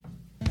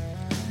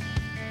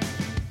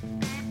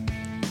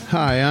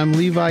Hi, I'm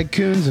Levi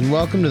Coons, and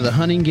welcome to the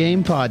Hunting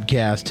Game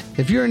Podcast.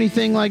 If you're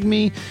anything like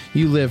me,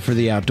 you live for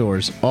the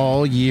outdoors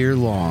all year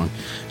long.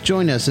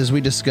 Join us as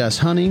we discuss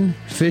hunting,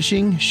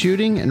 fishing,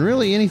 shooting, and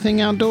really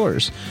anything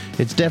outdoors.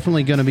 It's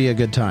definitely going to be a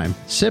good time.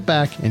 Sit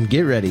back and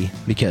get ready,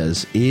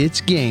 because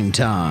it's game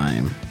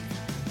time.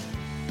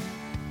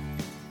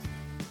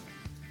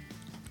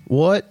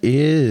 What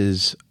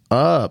is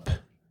up,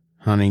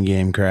 Hunting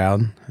Game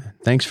crowd?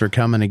 Thanks for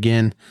coming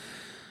again.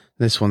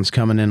 This one's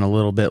coming in a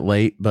little bit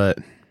late, but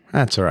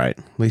that's all right.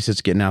 At least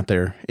it's getting out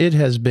there. It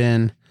has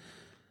been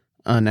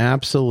an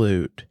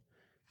absolute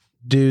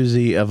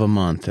doozy of a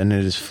month, and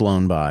it has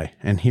flown by.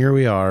 And here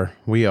we are.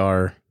 We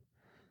are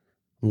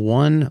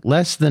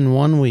less than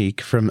 1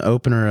 week from the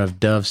opener of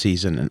dove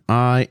season, and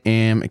I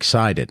am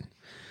excited.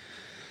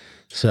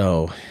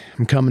 So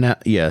I'm coming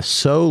out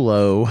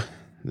solo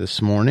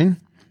this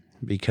morning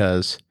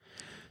because,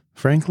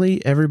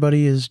 frankly,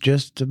 everybody is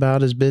just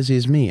about as busy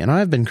as me. And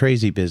I've been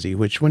crazy busy,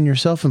 which when you're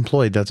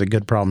self-employed, that's a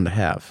good problem to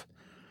have.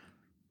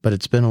 But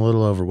it's been a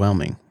little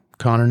overwhelming.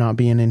 Connor not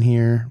being in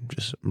here,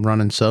 just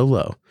running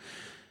solo,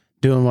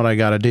 doing what I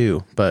got to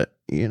do. But,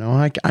 you know,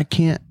 I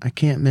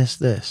can't miss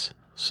this.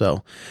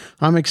 So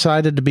I'm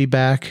excited to be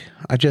back.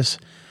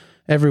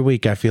 Every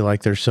week I feel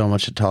like there's so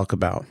much to talk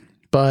about.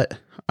 But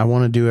I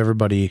want to do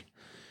everybody,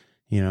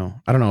 you know,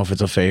 I don't know if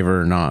it's a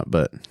favor or not,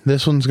 but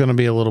this one's going to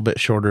be a little bit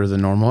shorter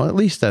than normal. At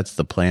least that's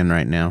the plan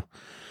right now.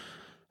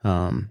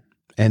 And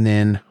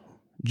then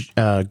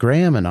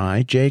Graham and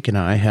I, Jake and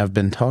I, have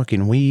been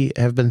talking. We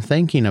have been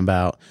thinking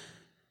about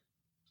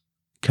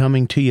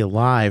coming to you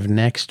live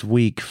next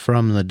week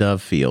from the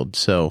dove field.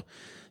 So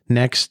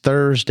next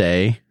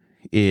Thursday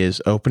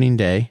is opening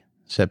day,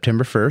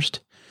 September 1st.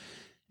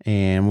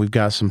 And we've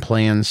got some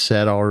plans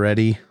set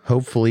already.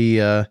 Hopefully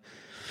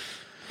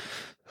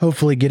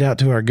get out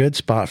to our good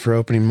spot for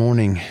opening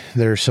morning.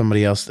 There's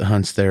somebody else that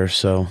hunts there.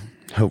 So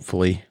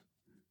hopefully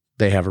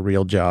they have a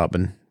real job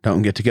and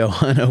don't get to go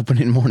hunt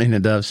opening morning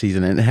of dove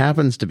season. And it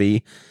happens to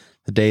be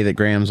the day that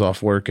Graham's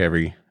off work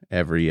every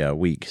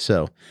week.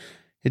 So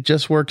it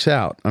just works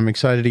out. I'm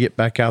excited to get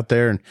back out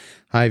there, and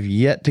I've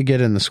yet to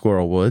get in the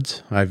squirrel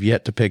woods. I've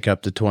yet to pick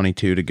up the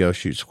 22 to go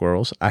shoot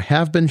squirrels. I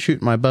have been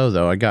shooting my bow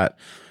though. I got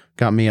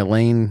me a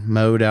lane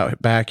mowed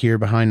out back here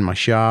behind my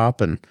shop,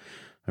 and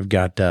I've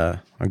got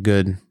a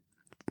good,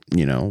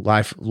 you know,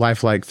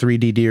 lifelike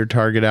 3D deer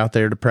target out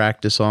there to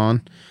practice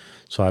on.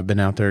 So I've been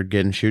out there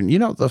shooting. You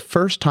know, the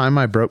first time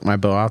I broke my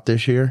bow out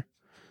this year,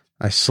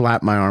 I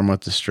slapped my arm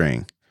with the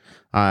string.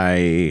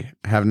 I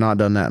have not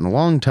done that in a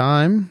long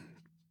time,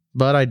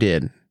 but I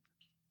did.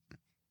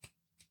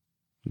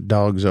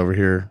 Dog's over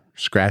here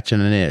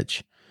scratching an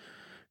itch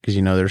because,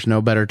 you know, there's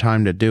no better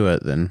time to do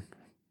it than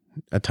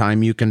a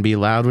time you can be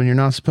loud when you're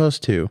not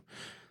supposed to.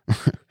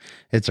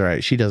 It's all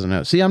right. She doesn't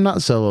know. See, I'm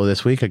not solo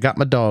this week. I got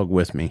my dog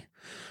with me.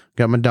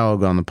 Got my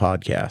dog on the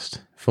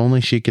podcast. If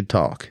only she could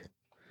talk.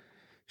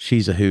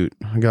 She's a hoot.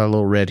 I got a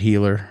little red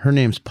heeler. Her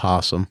name's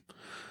Possum.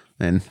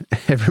 And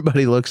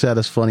everybody looks at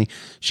us funny.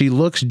 She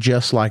looks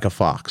just like a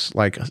fox,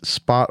 like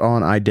spot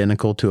on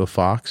identical to a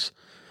fox.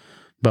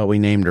 But we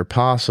named her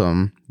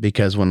Possum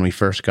because when we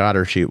first got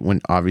her,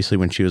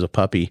 when she was a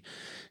puppy,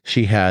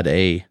 she had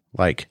a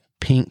like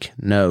pink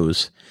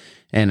nose.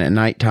 And at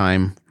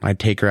nighttime, I'd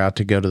take her out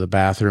to go to the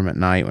bathroom at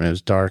night when it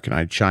was dark, and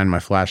I'd shine my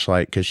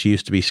flashlight because she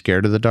used to be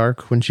scared of the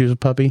dark when she was a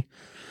puppy.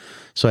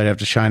 So I'd have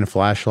to shine a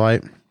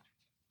flashlight.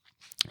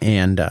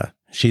 And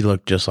she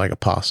looked just like a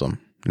possum.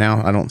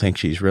 Now, I don't think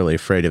she's really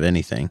afraid of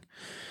anything.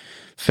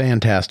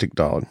 Fantastic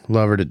dog.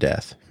 Love her to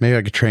death. Maybe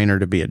I could train her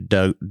to be a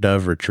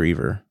dove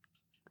retriever.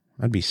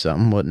 That'd be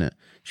something, wouldn't it?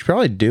 She'd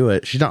probably do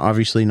it. She's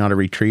obviously not a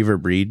retriever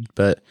breed,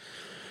 but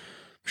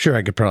I'm sure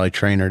I could probably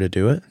train her to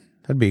do it.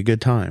 That'd be a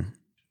good time.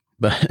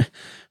 But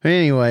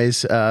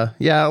anyways, a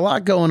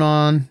lot going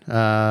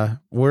on.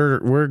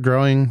 We're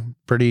growing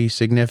pretty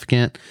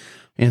significant.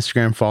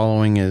 Instagram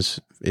following is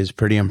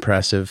pretty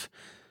impressive.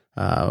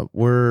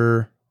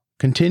 We're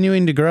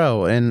continuing to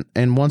grow.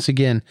 And once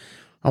again,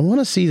 I want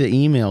to see the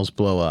emails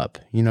blow up.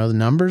 You know, the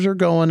numbers are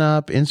going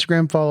up,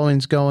 Instagram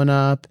following's going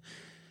up,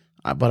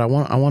 but I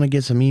want to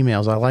get some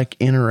emails. I like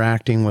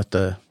interacting with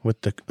the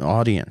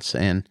audience.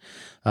 And,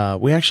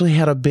 we actually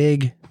had a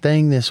big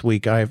thing this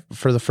week.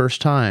 For the first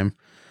time,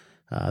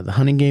 the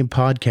Hunting Game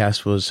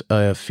Podcast was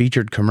a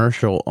featured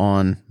commercial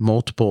on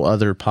multiple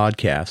other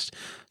podcasts.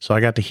 So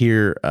I got to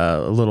hear a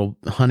little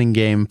Hunting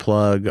Game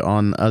plug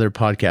on other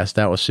podcasts.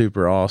 That was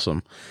super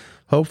awesome.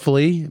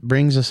 Hopefully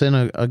brings us in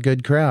a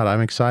good crowd.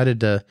 I'm excited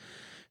to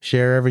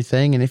share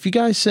everything. And if you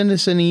guys send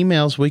us in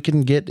emails, we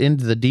can get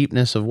into the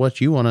deepness of what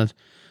you want to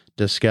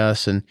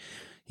discuss. And,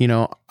 you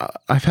know,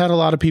 I've had a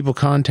lot of people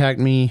contact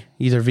me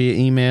either via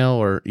email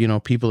or, you know,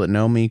 people that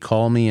know me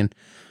call me and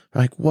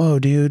like, whoa,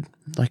 dude,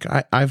 like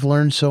I've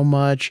learned so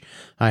much.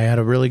 I had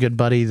a really good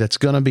buddy that's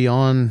going to be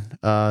on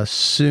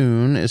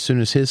soon as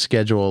his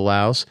schedule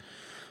allows.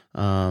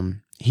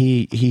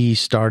 He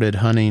started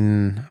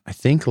hunting, I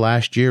think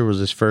last year was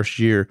his first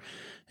year,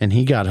 and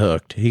he got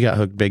hooked. He got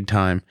hooked big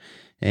time.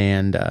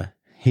 And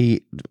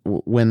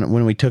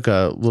when we took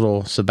a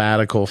little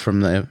sabbatical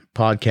from the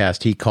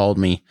podcast, he called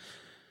me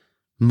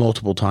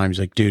multiple times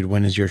like, dude,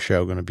 when is your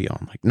show going to be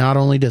on? Like, not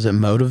only does it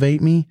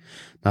motivate me,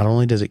 not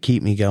only does it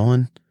keep me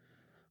going,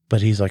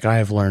 but he's like, I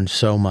have learned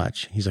so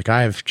much. He's like,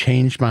 I have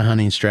changed my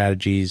hunting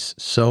strategies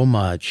so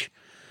much.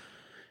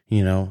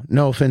 You know,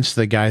 no offense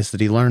to the guys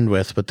that he learned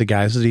with, but the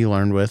guys that he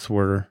learned with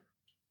were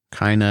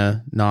kind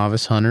of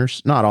novice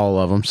hunters. Not all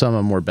of them. Some of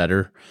them were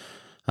better.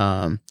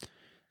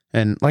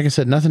 And like I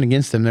said, nothing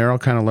against them. They're all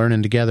kind of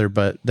learning together,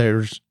 but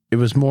it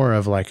was more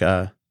of like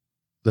the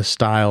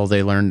style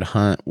they learned to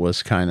hunt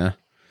was kind of,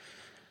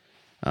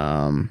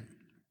 I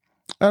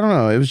don't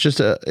know. It was just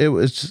it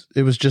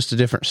was just a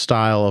different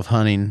style of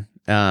hunting.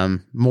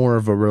 More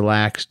of a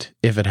relaxed,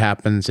 if it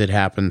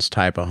happens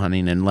type of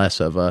hunting, and less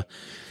of a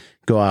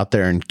go out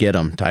there and get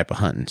them type of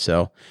hunting.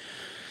 So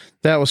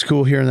that was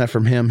cool hearing that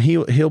from him.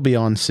 He'll be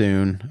on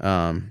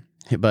soon.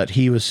 But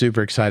he was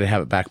super excited to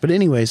have it back. But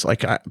anyways,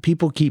 like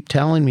people keep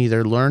telling me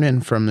they're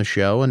learning from the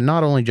show, and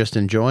not only just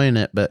enjoying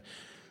it, but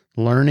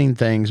learning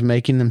things,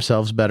 making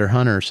themselves better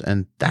hunters.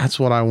 And that's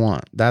what I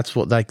want.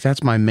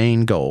 That's my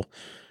main goal.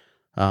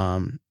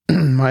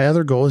 My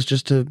other goal is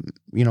just to,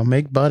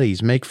 make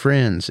buddies, make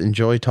friends,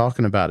 enjoy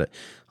talking about it.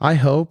 I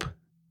hope,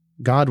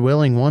 God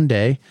willing, one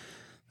day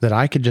that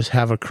I could just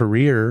have a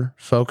career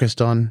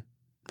focused on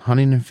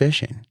hunting and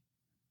fishing.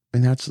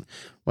 And that's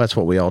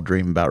what we all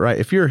dream about, right?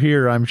 If you're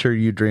here, I'm sure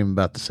you dream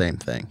about the same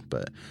thing.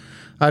 But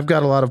I've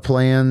got a lot of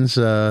plans.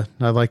 I'd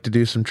like to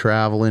do some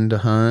traveling to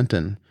hunt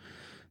and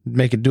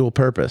make a dual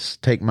purpose.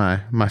 Take my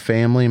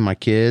family and my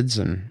kids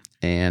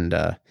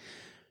and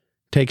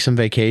take some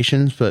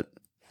vacations, but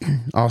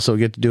also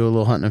get to do a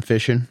little hunting and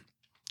fishing.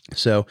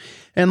 So,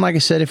 and like I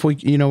said, if we're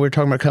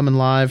talking about coming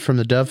live from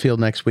the dove field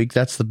next week,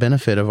 that's the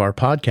benefit of our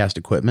podcast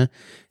equipment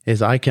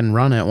is I can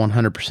run it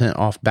 100%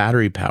 off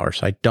battery power.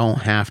 So I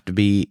don't have to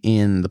be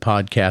in the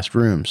podcast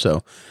room.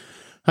 So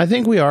I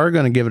think we are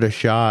going to give it a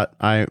shot.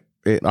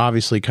 It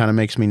obviously kind of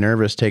makes me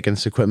nervous taking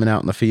this equipment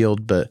out in the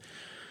field, but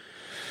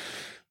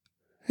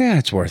yeah,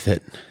 it's worth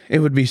it. It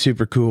would be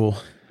super cool.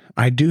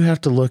 I do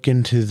have to look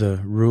into the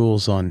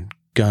rules on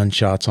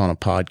gunshots on a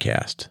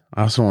podcast.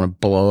 I also want to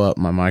blow up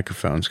my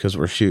microphones because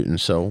we're shooting.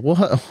 So we'll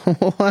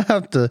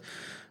have to,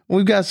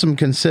 we've got some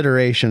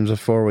considerations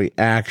before we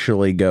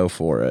actually go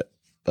for it,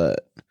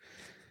 but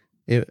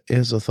it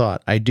is a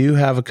thought. I do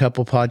have a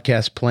couple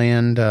podcasts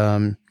planned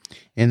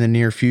in the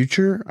near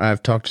future.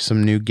 I've talked to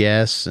some new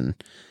guests and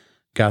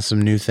got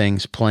some new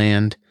things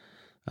planned.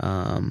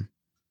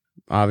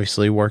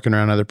 Obviously working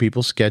around other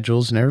people's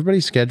schedules, and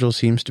everybody's schedule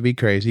seems to be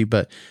crazy,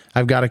 but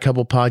I've got a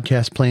couple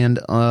podcasts planned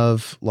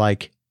of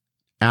like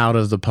out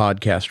of the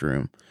podcast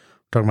room. I'm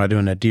talking about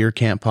doing a deer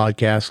camp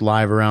podcast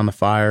live around the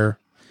fire.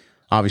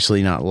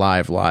 Obviously not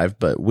live,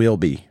 but we'll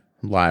be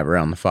live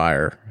around the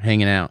fire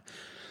hanging out.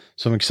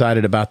 So I'm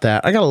excited about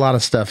that. I got a lot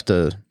of stuff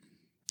to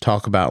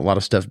talk about, a lot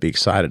of stuff to be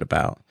excited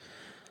about.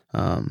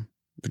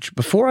 But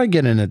before I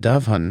get into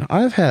dove hunting,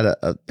 I've had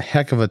a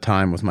heck of a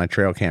time with my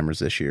trail cameras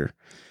this year.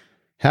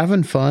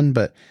 Having fun,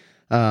 but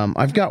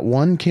I've got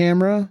one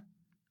camera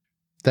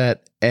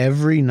that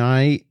every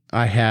night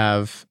I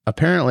have a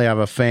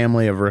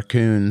family of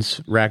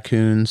raccoons,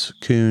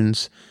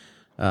 coons,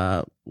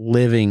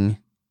 living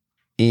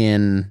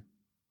in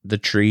the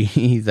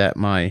tree that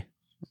my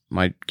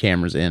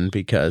camera's in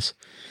because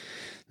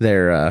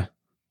they're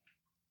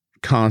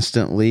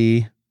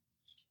constantly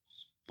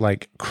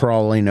like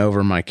crawling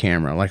over my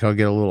camera. Like I'll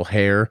get a little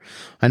hair.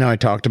 I know I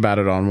talked about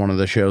it on one of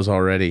the shows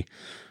already,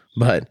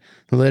 but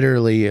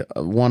literally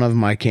one of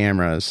my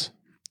cameras,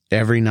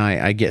 every night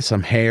I get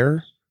some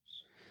hair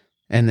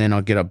and then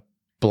I'll get a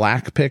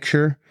black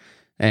picture.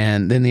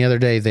 And then the other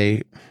day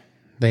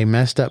they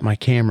messed up my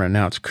camera.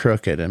 Now it's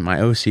crooked and my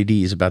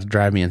OCD is about to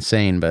drive me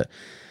insane. But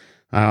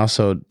I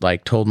also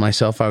like told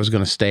myself I was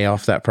going to stay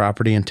off that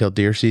property until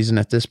deer season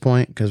at this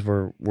point, because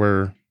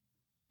we're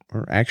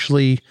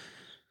actually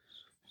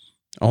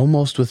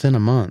almost within a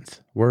month.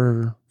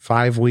 We're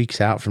 5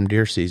 weeks out from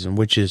deer season,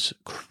 which is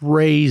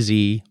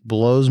crazy,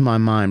 blows my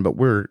mind, but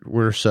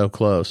we're so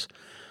close.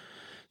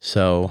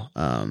 So,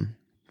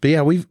 but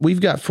yeah,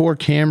 we've got 4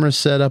 cameras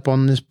set up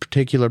on this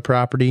particular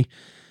property.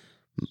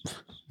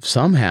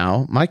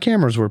 Somehow my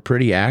cameras were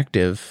pretty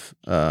active.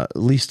 At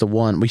least the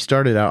one we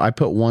started out, I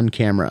put one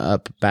camera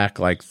up back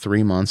like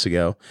 3 months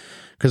ago,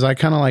 because I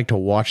kind of like to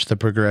watch the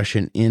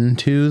progression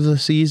into the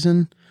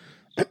season.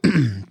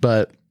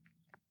 But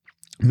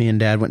me and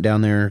Dad went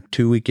down there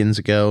 2 weekends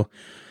ago,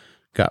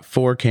 got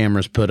 4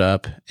 cameras put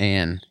up,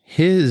 and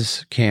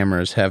his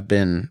cameras have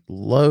been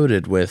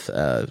loaded with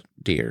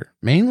deer,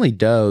 mainly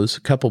does,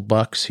 a couple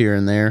bucks here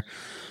and there.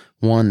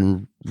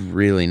 One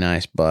really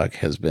nice buck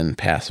has been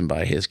passing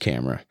by his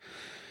camera.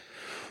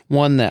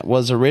 One that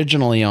was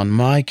originally on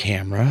my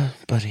camera,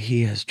 but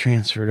he has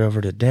transferred over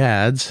to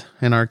Dad's,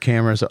 and our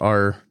cameras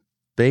are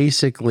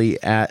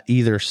basically at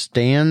either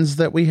stands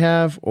that we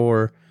have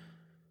or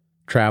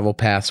travel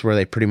paths where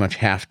they pretty much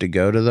have to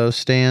go to those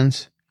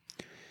stands.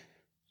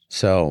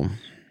 So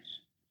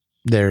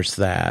there's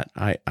that.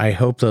 I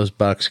hope those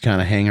bucks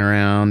kind of hang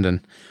around,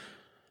 and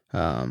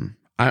I'm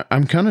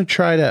kind of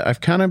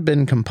I've kind of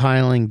been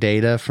compiling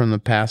data from the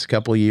past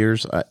couple of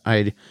years.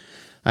 I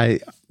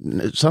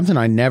something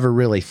I never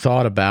really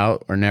thought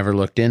about or never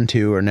looked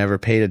into or never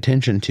paid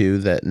attention to,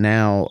 that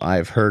now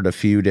I've heard a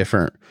few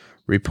different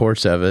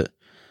reports of it.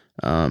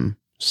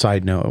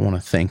 Side note, I want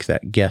to thank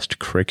that guest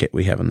cricket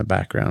we have in the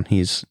background.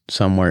 He's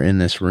somewhere in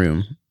this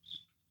room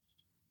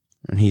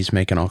and he's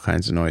making all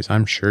kinds of noise.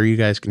 I'm sure you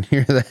guys can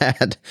hear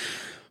that.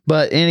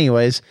 But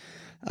anyways,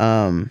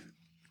 there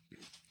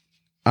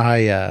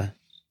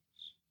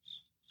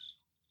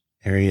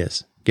he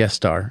is. Guest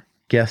star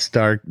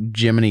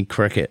Jiminy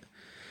Cricket.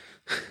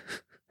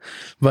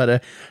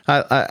 But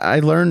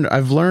I've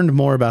learned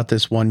more about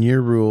this 1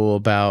 year rule,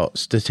 about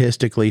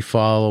statistically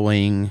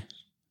following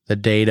the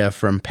data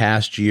from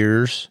past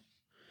years.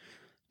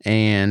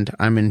 And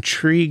I'm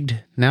intrigued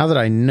now that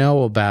I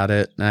know about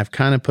it, and I've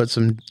kind of put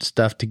some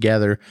stuff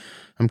together.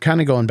 I'm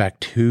kind of going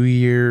back 2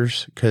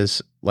 years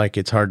because like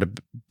it's hard to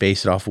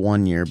base it off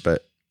 1 year,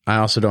 but I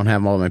also don't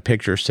have all my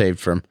pictures saved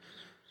from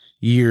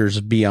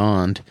years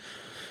beyond.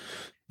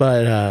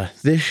 But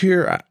this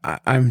year,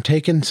 I'm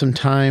taking some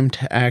time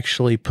to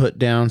actually put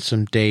down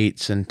some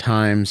dates and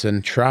times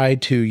and try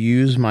to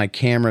use my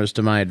cameras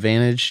to my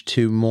advantage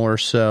to more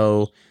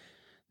so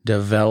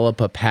develop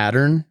a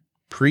pattern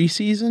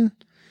preseason.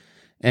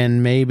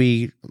 And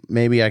maybe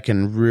I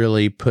can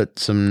really put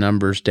some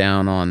numbers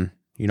down on,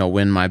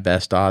 when my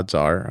best odds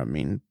are. I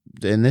mean,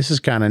 and this is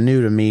kind of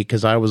new to me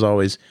because I was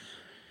always,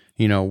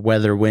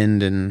 weather,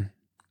 wind, and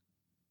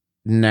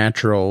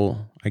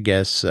natural, I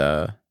guess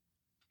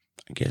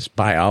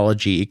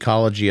biology,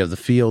 ecology of the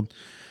field,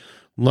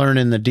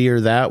 learning the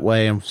deer that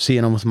way and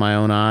seeing them with my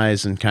own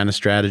eyes and kind of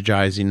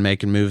strategizing,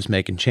 making moves,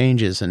 making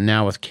changes. And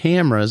now with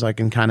cameras, I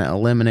can kind of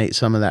eliminate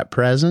some of that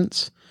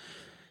presence.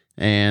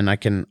 And I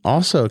can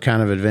also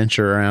kind of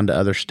adventure around to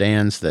other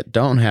stands that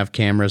don't have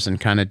cameras and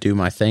kind of do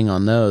my thing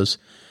on those,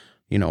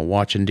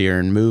 watching deer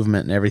and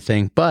movement and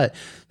everything. But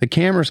the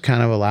cameras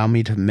kind of allow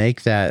me to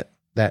make that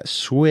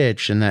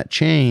switch and that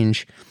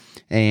change.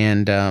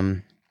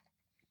 And,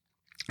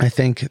 I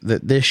think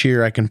that this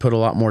year I can put a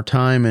lot more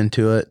time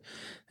into it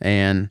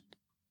and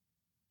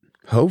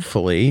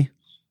hopefully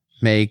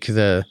make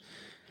some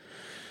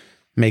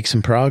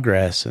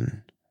progress.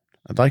 And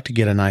I'd like to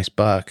get a nice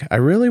buck. I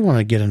really want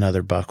to get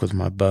another buck with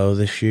my bow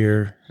this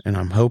year, and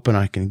I'm hoping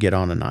I can get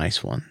on a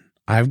nice one.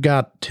 I've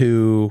got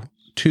two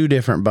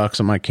different bucks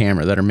on my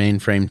camera that are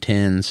mainframe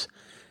 10s,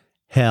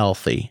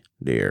 healthy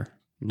deer,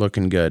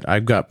 looking good.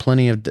 I've got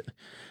plenty of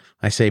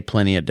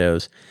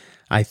does.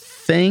 I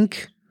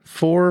think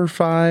 4 or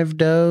 5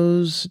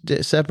 does,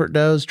 separate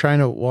does, trying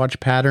to watch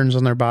patterns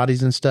on their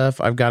bodies and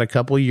stuff. I've got a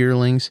couple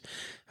yearlings.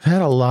 I've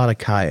had a lot of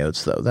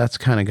coyotes though. That's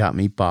kind of got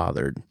me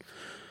bothered,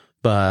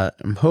 but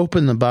I'm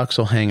hoping the bucks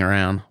will hang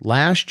around.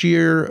 Last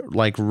year,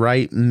 like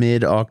right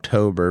middle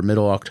October,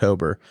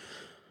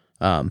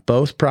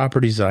 both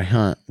properties that I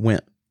hunt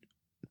went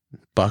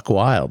buck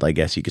wild, I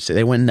guess you could say.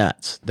 They went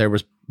nuts. There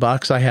was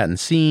bucks I hadn't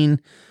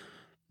seen,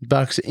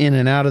 bucks in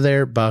and out of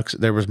there, bucks.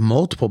 There was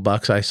multiple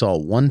bucks I saw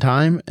one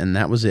time, and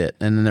that was it.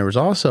 And then there was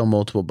also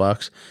multiple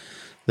bucks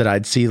that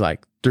I'd see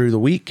like through the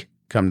week,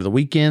 come to the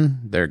weekend,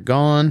 they're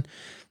gone.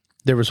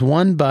 There was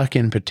one buck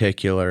in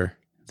particular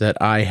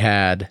that I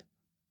had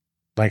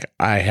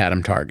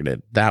him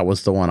targeted. That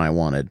was the one I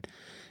wanted.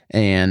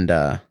 And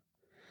I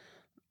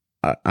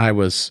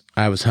was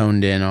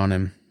honed in on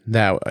him.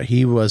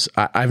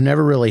 I've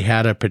never really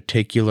had a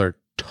particular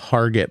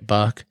target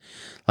buck,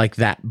 like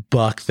that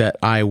buck that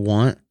I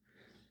want.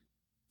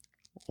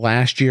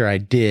 Last year I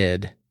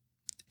did,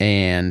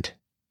 and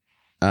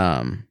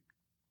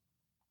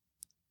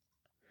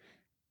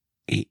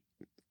he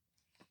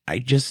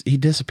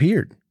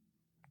disappeared.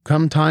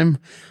 Come time,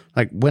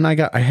 like when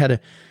I had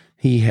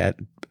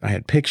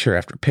picture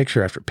after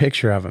picture after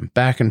picture of him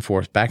back and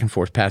forth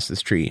past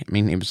this tree. I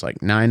mean, it was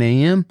like 9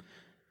 a.m.,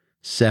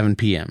 7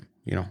 p.m.,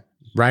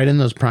 right in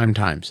those prime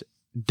times,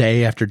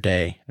 day after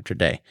day after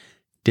day.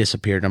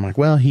 Disappeared. I'm like,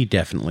 well, he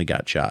definitely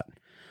got shot.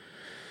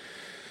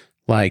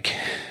 Like,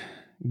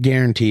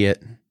 guarantee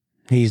it.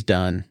 He's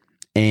done.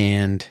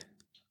 And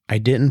I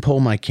didn't pull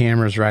my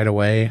cameras right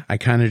away. I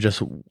kind of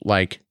just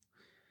like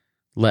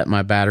let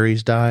my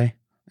batteries die.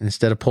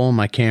 Instead of pulling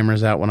my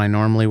cameras out when I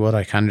normally would,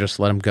 I kind of just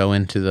let them go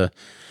into the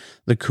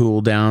cool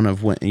down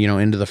of when,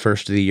 into the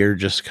first of the year,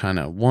 just kind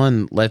of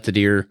let the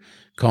deer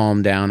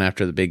calm down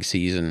after the big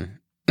season.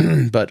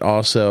 But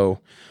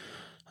also,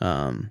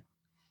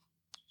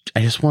 I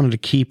just wanted to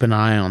keep an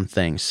eye on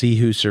things, see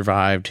who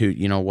survived, who,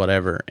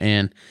 whatever.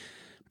 And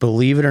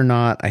believe it or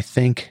not, I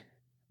think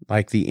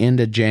like the end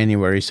of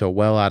January, so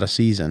well out of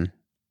season,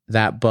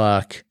 that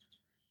buck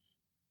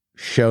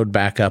showed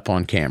back up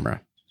on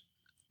camera,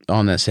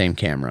 on that same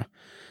camera.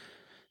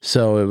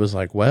 So it was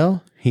like,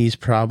 well, he's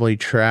probably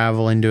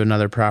traveling to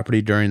another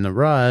property during the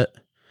rut,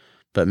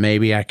 but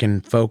maybe I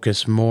can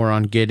focus more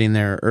on getting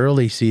there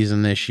early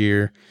season this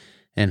year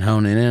and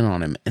honing in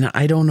on him. And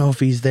I don't know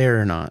if he's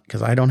there or not,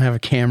 because I don't have a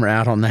camera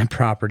out on that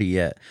property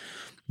yet,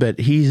 but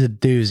he's a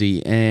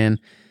doozy. And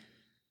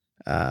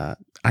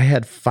I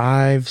had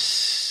 5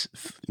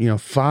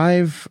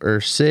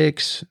 or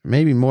 6,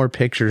 maybe more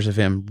pictures of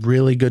him,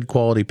 really good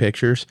quality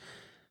pictures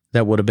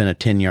that would have been a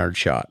 10-yard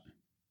shot.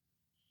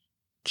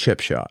 Chip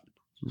shot.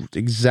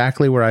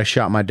 Exactly where I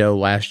shot my doe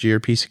last year,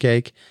 piece of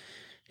cake.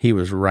 He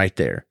was right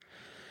there.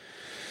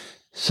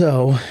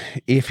 So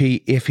if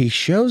he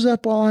shows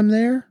up while I'm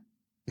there,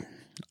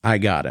 I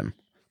got him.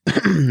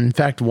 In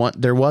fact,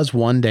 there was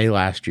one day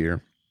last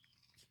year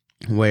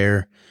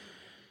where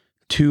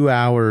 2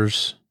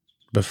 hours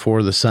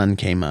before the sun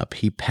came up,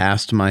 he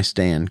passed my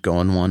stand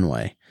going one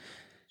way.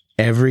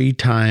 Every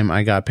time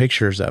I got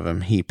pictures of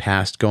him, he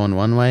passed going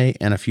one way,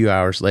 and a few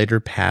hours later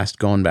passed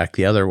going back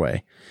the other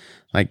way,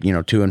 like,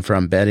 to and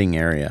from bedding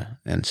area.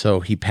 And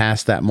so he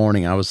passed that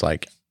morning. I was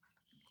like,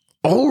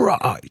 all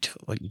right,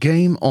 like,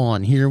 game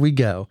on, here we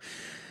go.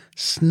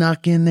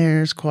 Snuck in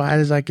there as quiet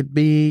as I could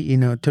be,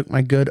 took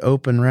my good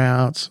open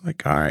routes.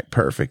 Like, all right,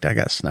 perfect. I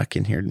got snuck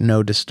in here.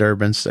 No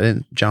disturbance. I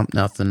didn't jump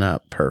nothing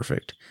up.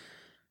 Perfect.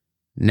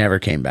 Never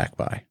came back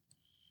by.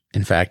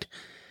 In fact,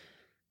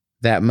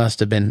 that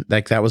must have been,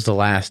 like, that was the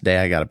last day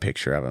I got a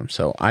picture of him.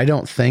 So I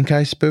don't think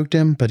I spooked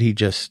him, but he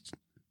just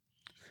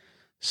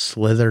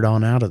slithered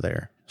on out of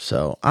there.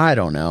 So I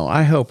don't know.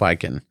 I hope I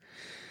can,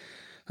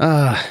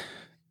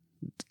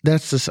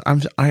 that's just,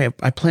 I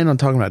plan on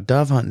talking about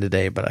dove hunting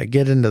today, but I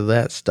get into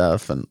that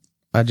stuff and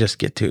I just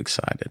get too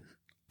excited.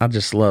 I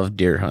just love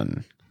deer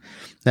hunting.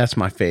 That's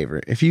my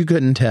favorite. If you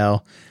couldn't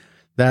tell,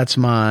 it's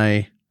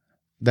my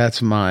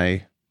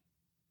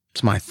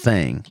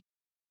thing.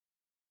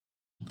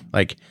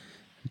 Like,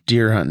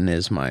 deer hunting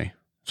is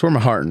it's where my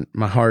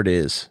heart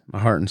is, my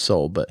heart and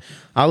soul. But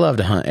I love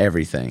to hunt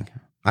everything.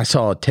 I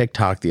saw a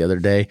TikTok the other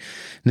day, and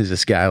there's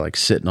this guy like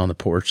sitting on the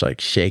porch, like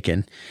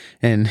shaking,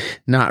 and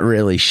not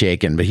really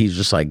shaking, but he's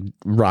just like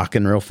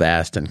rocking real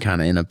fast and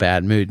kind of in a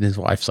bad mood. And his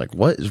wife's like,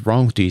 "What is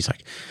wrong with you?" He's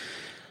like,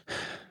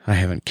 "I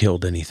haven't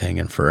killed anything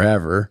in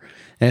forever."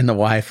 And the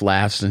wife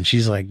laughs, and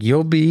she's like,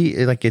 "You'll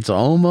be like, it's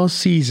almost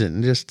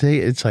season.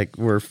 It's like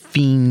we're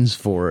fiends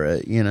for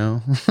it,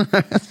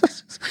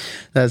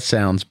 That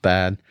sounds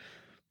bad,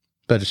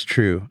 but it's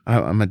true.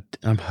 I'm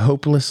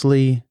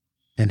hopelessly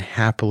and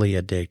happily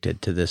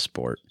addicted to this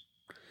sport,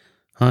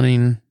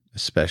 hunting,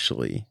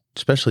 especially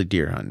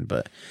deer hunting.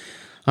 But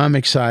I'm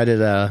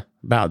excited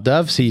about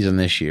dove season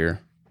this year.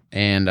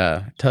 And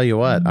tell you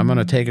what, I'm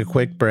gonna take a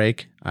quick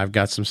break. I've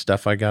got some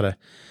stuff I gotta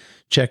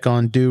check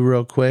on, do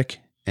real quick.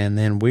 And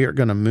then we are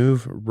going to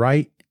move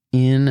right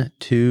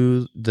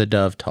into the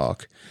dove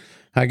talk.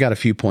 I got a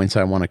few points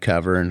I want to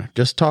cover and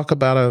just talk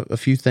about a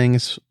few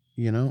things,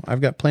 I've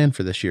got planned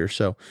for this year.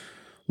 So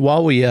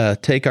while we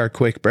take our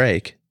quick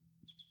break,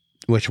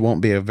 which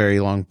won't be a very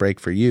long break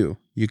for you,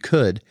 you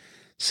could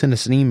send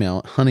us an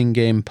email at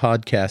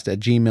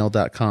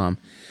huntinggamepodcast@gmail.com.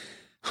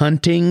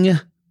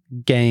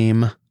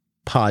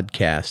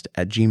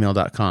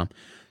 huntinggamepodcast@gmail.com.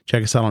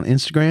 Check us out on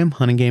Instagram,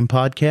 Hunting Game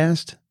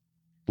Podcast.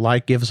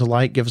 Give us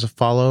a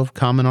follow,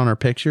 comment on our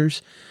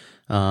pictures.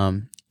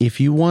 If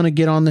you want to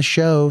get on the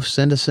show,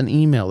 send us an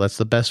email. That's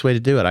the best way to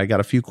do it. I got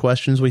a few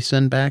questions we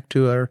send back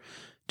to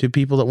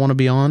people that want to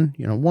be on.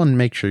 One,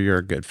 make sure you're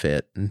a good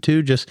fit, and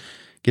two, just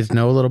get to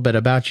know a little bit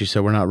about you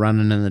so we're not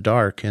running in the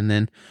dark. And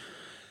then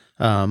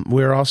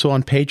we're also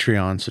on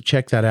Patreon, so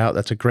check that out.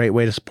 That's a great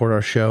way to support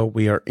our show.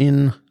 We are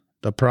in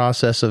the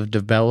process of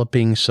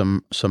developing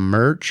some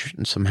merch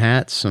and some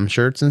hats, some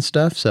shirts and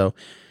stuff. So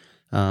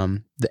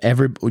our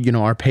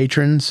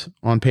patrons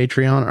on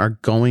Patreon are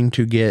going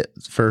to get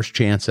first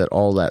chance at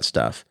all that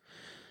stuff.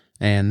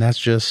 And that's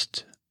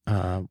just,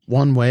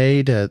 one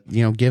way to,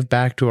 give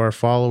back to our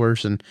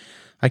followers. And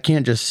I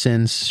can't just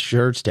send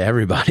shirts to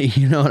everybody.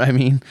 You know what I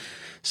mean?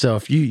 So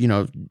if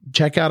you,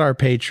 check out our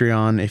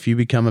Patreon, if you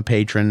become a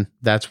patron,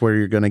 that's where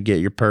you're going to get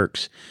your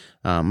perks.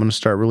 I'm going to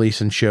start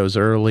releasing shows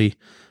early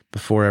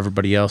before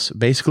everybody else.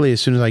 Basically,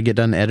 as soon as I get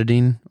done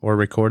editing or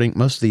recording,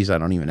 most of these I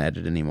don't even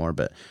edit anymore,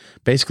 but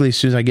basically as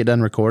soon as I get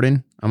done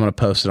recording, I'm going to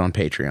post it on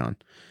Patreon.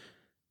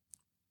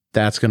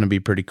 That's going to be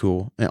pretty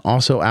cool. And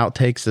also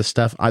outtakes, the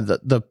stuff,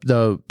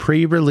 the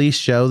pre-release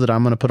show that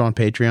I'm going to put on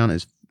Patreon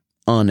is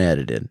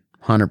unedited,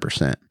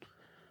 100%.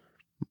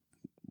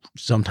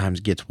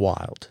 Sometimes gets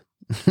wild.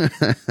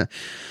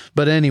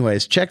 But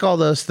anyways, check all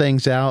those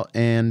things out,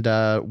 and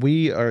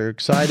we are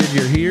excited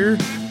you're here.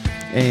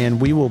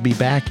 And we will be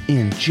back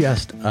in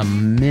just a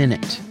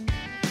minute.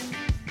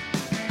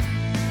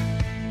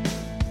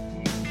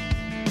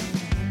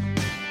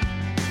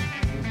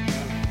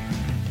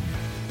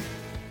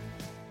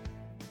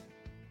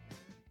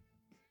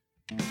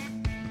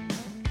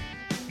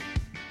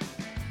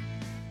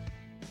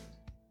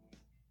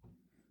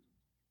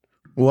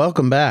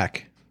 Welcome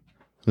back.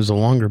 It was a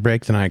longer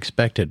break than I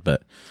expected,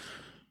 but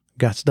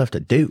got stuff to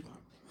do.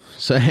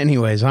 So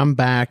anyways, I'm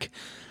back.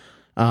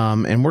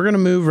 And we're going to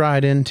move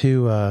right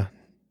into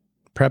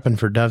prepping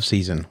for dove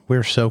season.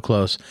 We're so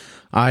close.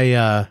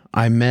 I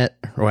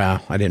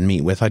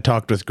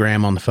talked with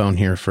Graham on the phone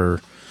here for,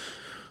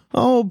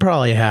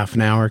 probably a half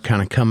an hour,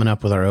 kind of coming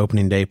up with our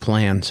opening day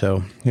plan.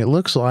 So it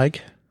looks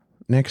like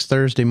next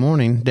Thursday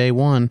morning, day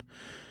one,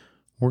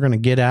 we're going to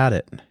get at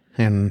it.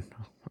 and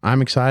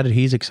I'm excited.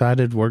 He's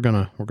excited. We're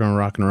gonna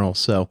rock and roll.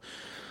 So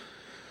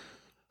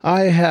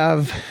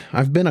I've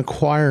been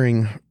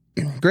acquiring,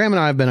 Graham and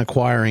I have been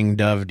acquiring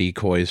dove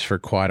decoys for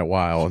quite a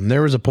while. And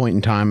there was a point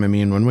in time, I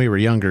mean, when we were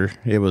younger,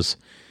 it was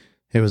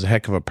a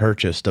heck of a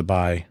purchase to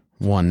buy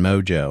one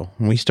Mojo.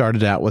 And we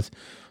started out with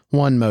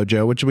one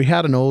Mojo, which we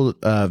had an old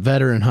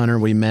veteran hunter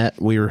we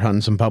met. We were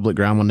hunting some public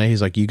ground one day.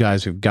 He's like, you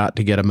guys have got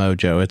to get a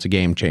Mojo. It's a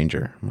game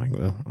changer. I'm like,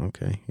 well,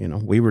 okay. You know,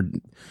 we were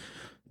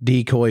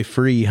decoy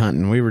free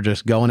hunting. We were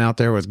just going out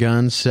there with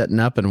guns,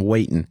 setting up and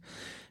waiting.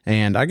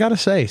 And I got to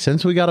say,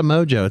 since we got a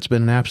Mojo, it's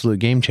been an absolute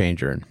game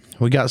changer. And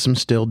we got some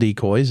still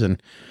decoys.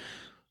 And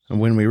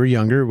when we were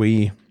younger,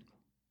 we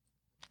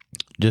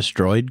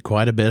destroyed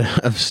quite a bit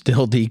of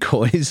still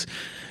decoys.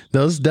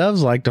 Those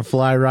doves like to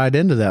fly right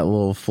into that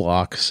little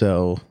flock.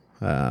 So,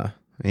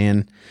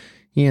 and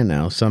you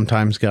know,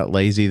 sometimes got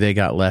lazy. They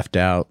got left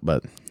out,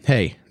 but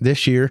hey,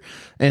 this year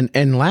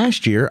and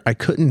last year I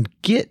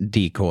couldn't get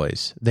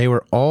decoys. They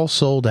were all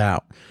sold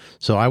out.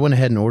 So I went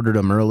ahead and ordered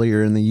them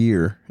earlier in the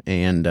year.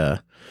 And,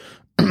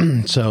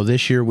 so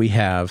this year we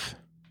have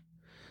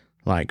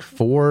like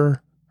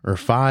 4 or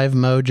 5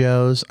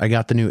 Mojos. I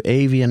got the new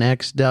Avian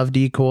X dove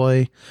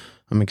decoy.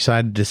 I'm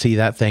excited to see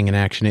that thing in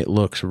action. It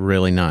looks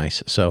really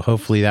nice. So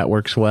hopefully that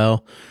works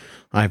well.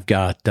 I've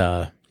got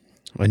a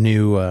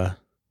new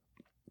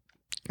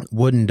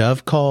wooden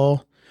dove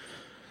call.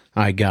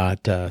 I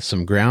got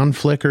some ground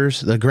flickers.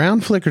 The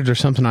ground flickers are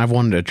something I've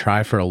wanted to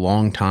try for a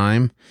long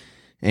time.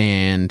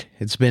 And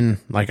it's been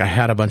like, I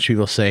had a bunch of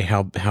people say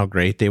how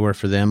great they were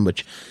for them,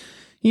 which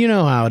you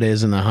know how it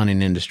is in the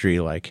hunting industry.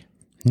 Like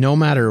no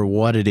matter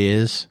what it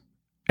is,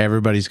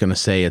 everybody's going to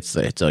say it's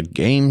a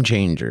game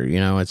changer. You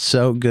know, it's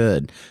so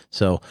good.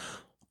 So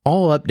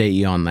I'll update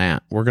you on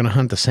that. We're going to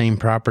hunt the same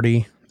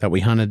property that we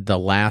hunted the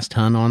last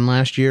hunt on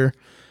last year.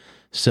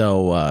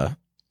 So,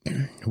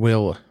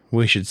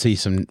 we should see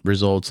some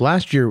results.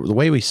 Last year, the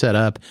way we set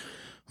up,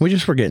 we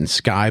just were getting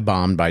sky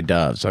bombed by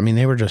doves. I mean,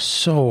 they were just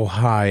so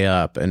high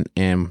up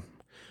and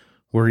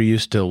we're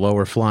used to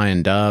lower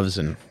flying doves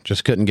and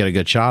just couldn't get a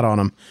good shot on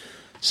them.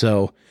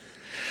 So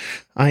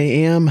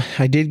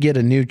I did get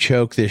a new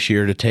choke this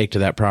year to take to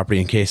that property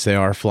in case they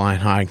are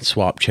flying high and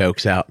swap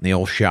chokes out in the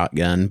old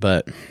shotgun.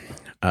 But,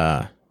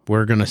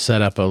 we're going to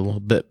set up a little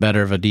bit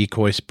better of a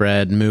decoy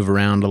spread and move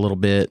around a little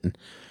bit. And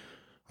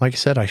like I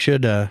said,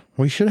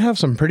 we should have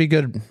some pretty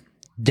good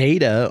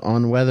data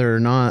on whether or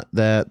not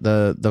that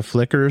the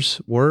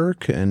flickers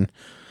work. And,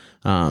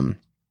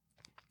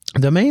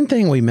 the main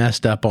thing we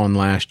messed up on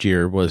last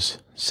year was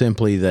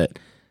simply that,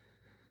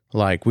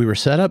 like, we were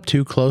set up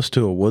too close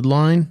to a wood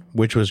line,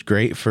 which was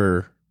great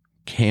for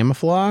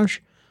camouflage,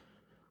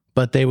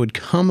 but they would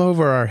come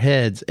over our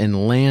heads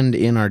and land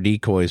in our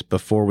decoys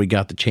before we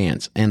got the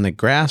chance. And the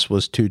grass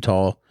was too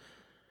tall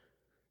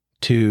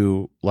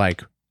to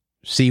like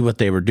see what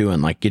they were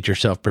doing, like get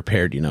yourself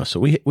prepared, you know. So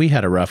we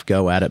had a rough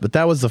go at it, but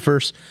that was the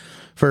first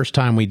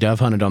time we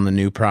dove hunted on the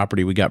new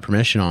property we got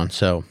permission on.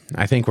 So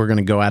I think we're going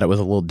to go at it with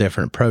a little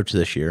different approach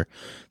this year. I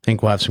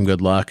think we'll have some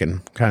good luck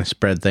and kind of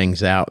spread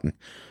things out and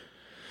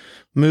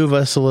move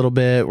us a little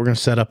bit. We're going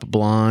to set up a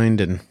blind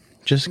and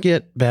just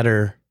get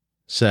better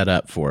set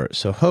up for it.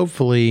 So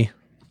hopefully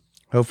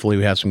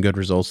we have some good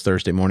results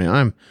Thursday morning.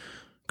 I'm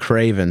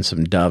craving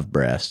some dove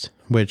breast,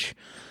 which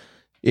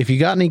if you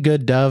got any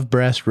good dove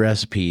breast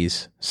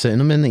recipes, send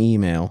them in the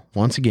email.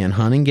 Once again,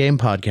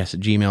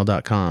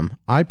 huntinggamepodcast@gmail.com.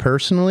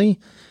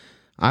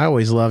 I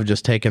always love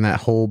just taking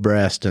that whole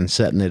breast and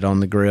setting it on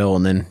the grill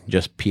and then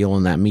just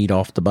peeling that meat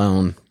off the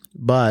bone.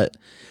 But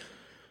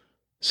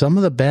some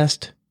of the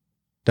best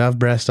dove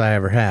breast I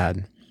ever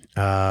had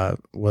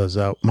was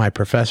my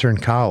professor in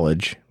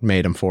college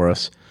made them for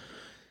us.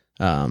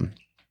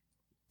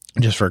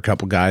 Just for a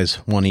couple guys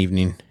one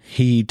evening.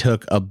 He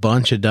took a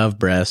bunch of dove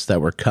breasts that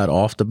were cut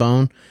off the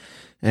bone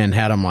and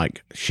had them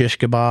like shish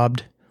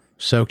kebabbed,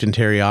 soaked in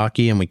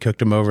teriyaki, and we cooked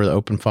them over the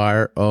open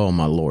fire. Oh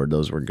my Lord,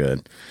 those were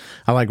good.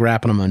 I like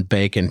wrapping them in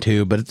bacon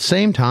too, but at the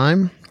same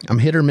time, I'm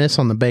hit or miss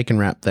on the bacon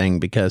wrap thing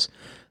because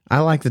I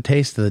like the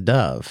taste of the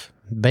dove.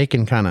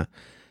 Bacon kind of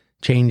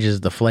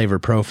changes the flavor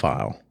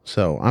profile.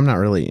 So I'm not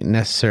really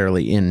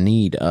necessarily in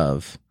need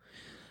of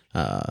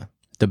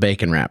the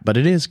bacon wrap, but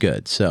it is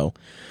good. So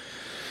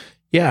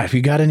yeah, if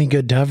you got any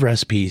good dove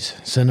recipes,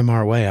 send them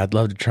our way. I'd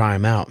love to try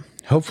them out.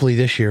 Hopefully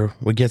this year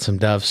we get some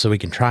doves so we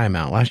can try them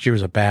out. Last year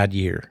was a bad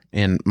year,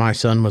 and my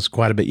son was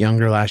quite a bit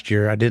younger last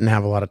year. I didn't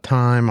have a lot of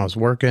time. I was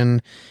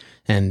working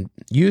and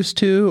used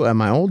to at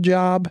my old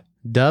job.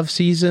 Dove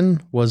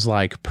season was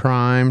like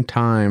prime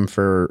time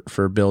for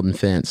building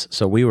fence.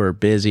 So we were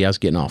busy. I was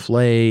getting off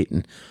late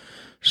and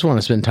just want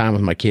to spend time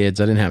with my kids.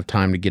 I didn't have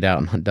time to get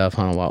out and dove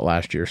hunt a lot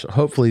last year. So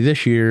hopefully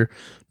this year,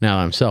 now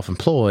that I'm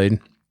self-employed,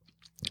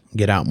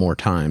 get out more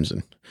times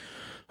and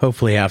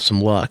hopefully have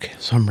some luck.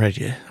 So I'm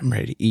ready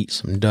to eat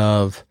some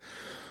dove.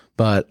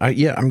 But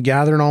I'm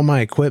gathering all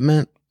my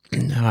equipment.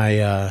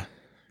 I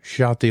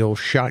shot the old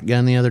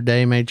shotgun the other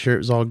day, made sure it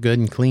was all good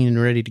and clean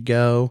and ready to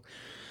go.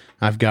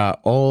 I've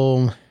got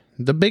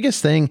the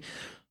biggest thing,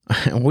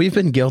 we've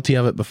been guilty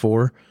of it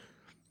before.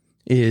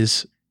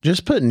 is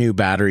just put new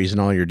batteries in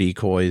all your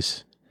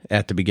decoys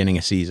at the beginning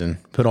of season.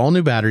 Put all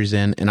new batteries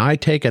in, and I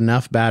take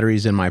enough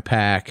batteries in my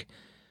pack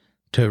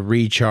to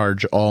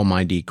recharge all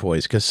my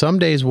decoys. Because some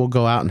days we'll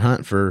go out and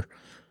hunt for,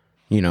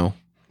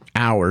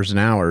 hours and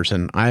hours,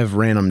 and I've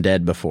ran them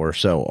dead before.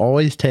 So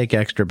always take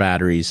extra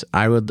batteries.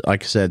 I would,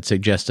 like I said,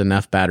 suggest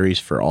enough batteries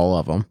for all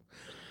of them.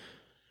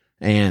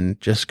 And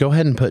just go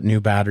ahead and put new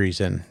batteries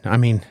in. I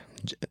mean,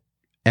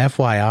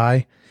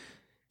 FYI,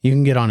 you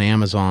can get on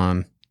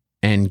Amazon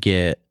and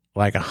get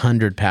like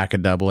 100 pack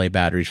of AA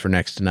batteries for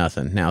next to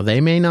nothing. Now,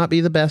 they may not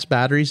be the best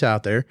batteries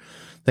out there.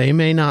 They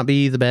may not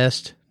be the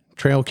best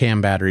trail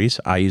cam batteries.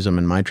 I use them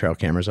in my trail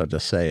cameras. I'll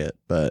just say it,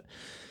 but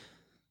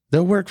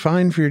they'll work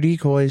fine for your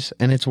decoys,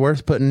 and it's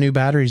worth putting new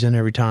batteries in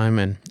every time.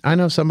 And I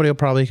know somebody will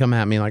probably come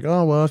at me like,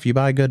 oh, well, if you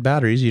buy good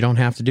batteries, you don't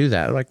have to do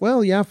that. Like,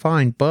 well, yeah,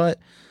 fine. But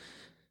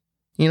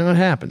it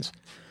happens.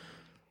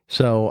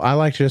 So I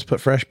like to just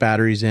put fresh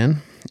batteries in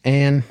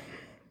and,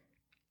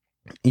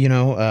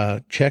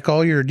 check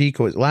all your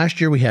decoys.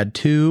 Last year we had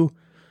 2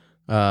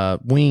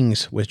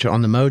 wings, which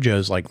on the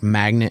Mojos, like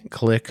magnet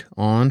click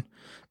on.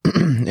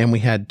 And we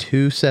had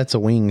 2 sets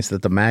of wings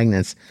that the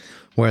magnets,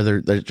 where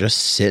they're just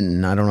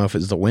sitting. I don't know if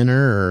it's the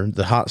winter or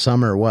the hot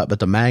summer or what, but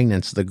the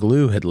magnets, the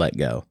glue had let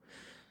go.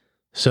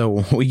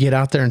 So we get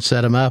out there and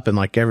set them up, and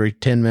like every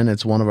 10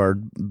 minutes, one of our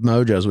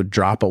Mojos would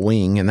drop a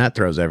wing, and that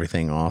throws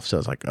everything off. So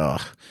it's like,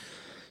 ugh.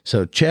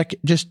 So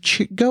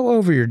go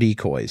over your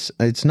decoys.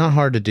 It's not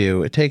hard to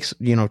do. It takes,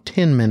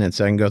 10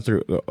 minutes. I can go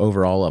through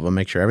over all of them,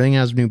 make sure everything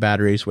has new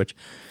batteries, which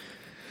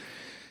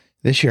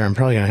this year I'm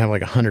probably going to have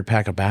like 100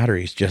 pack of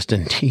batteries just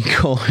in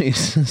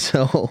decoys.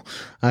 So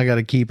I got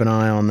to keep an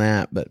eye on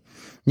that. But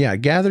yeah,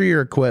 gather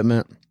your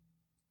equipment.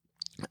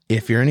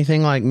 If you're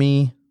anything like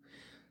me,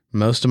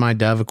 most of my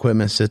dove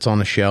equipment sits on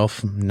the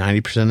shelf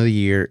 90% of the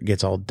year. It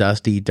gets all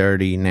dusty,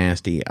 dirty,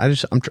 nasty.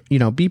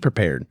 Be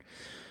prepared.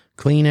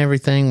 Clean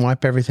everything,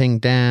 wipe everything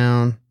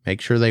down, make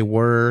sure they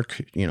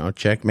work,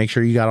 make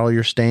sure you got all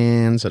your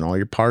stands and all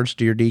your parts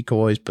to your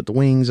decoys, put the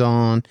wings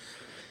on.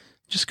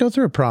 Just go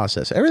through a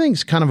process.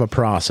 Everything's kind of a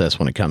process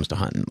when it comes to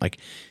hunting. Like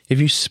if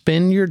you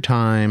spend your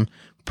time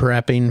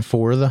prepping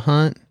for the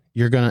hunt,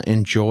 you're going to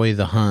enjoy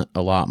the hunt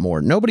a lot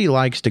more. Nobody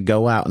likes to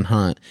go out and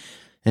hunt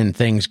and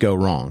things go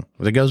wrong.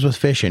 It goes with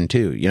fishing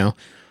too,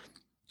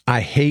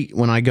 I hate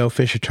when I go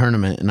fish a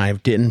tournament and I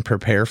didn't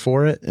prepare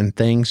for it and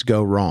things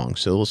go wrong.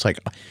 So it's like,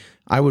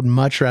 I would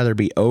much rather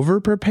be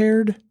over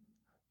prepared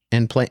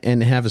and play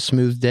and have a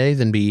smooth day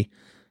than be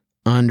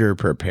under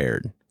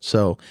prepared.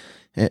 So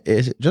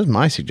it's just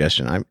my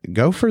suggestion. I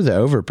go for the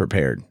over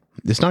prepared.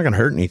 It's not going to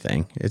hurt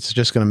anything. It's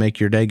just going to make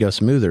your day go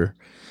smoother.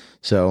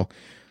 So,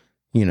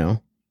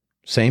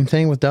 same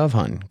thing with dove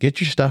hunting.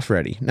 Get your stuff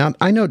ready. Now,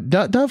 I know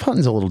dove hunting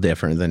is a little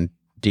different than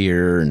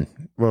deer and,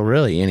 well,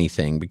 really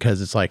anything,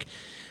 because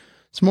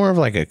it's more of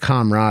like a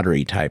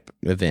camaraderie type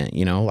event,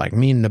 like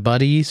me and the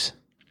buddies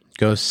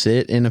go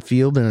sit in a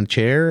field in a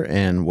chair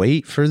and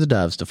wait for the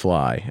doves to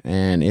fly.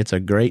 And it's a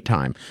great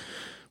time,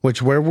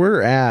 which where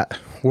we're at,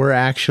 we're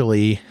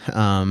actually,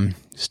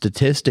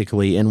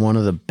 statistically in one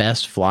of the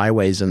best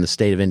flyways in the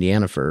state of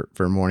Indiana for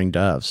mourning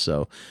doves.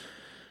 So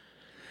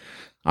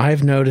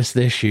I've noticed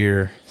this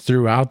year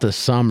throughout the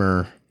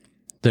summer,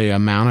 the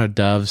amount of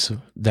doves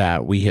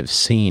that we have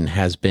seen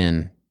has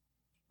been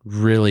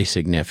really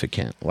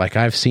significant. Like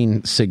I've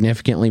seen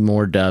significantly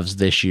more doves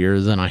this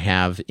year than I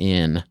have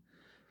in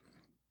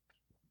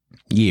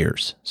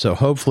years. So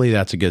hopefully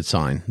that's a good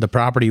sign. The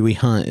property we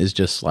hunt is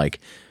just like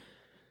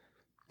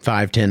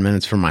 5-10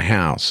 minutes from my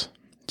house.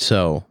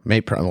 So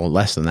maybe probably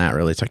less than that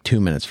really. It's like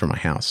 2 minutes from my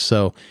house.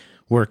 So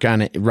we're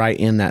kind of right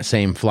in that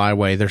same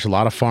flyway. There's a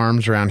lot of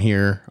farms around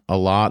here, a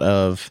lot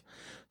of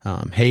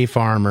hay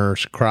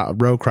farmers,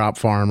 row crop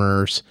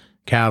farmers,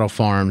 cattle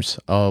farms,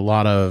 a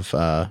lot of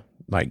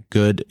like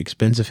good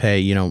expensive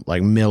hay,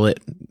 like millet,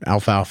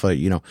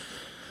 alfalfa,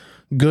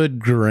 good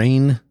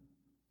grain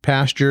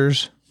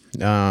pastures.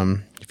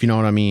 If you know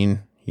what I mean,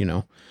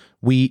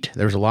 wheat.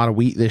 There's a lot of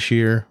wheat this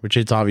year, which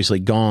it's obviously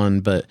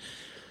gone, but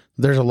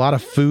there's a lot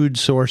of food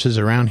sources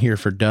around here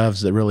for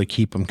doves that really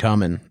keep them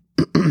coming.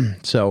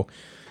 So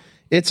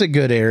it's a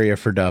good area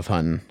for dove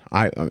hunting.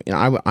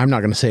 I'm not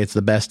going to say it's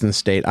the best in the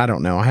state. I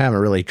don't know. I haven't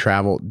really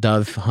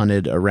dove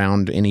hunted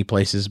around any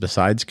places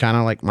besides kind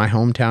of like my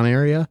hometown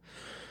area.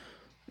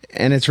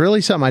 And it's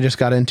really something I just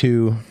got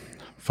into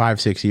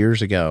 5-6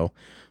 years ago,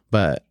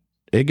 but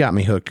it got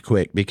me hooked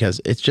quick because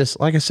it's just,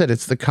 like I said,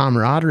 it's the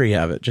camaraderie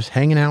of it, just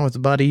hanging out with the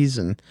buddies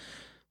and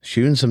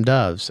shooting some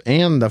doves.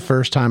 And the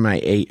first time I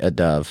ate a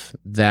dove,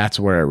 that's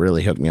where it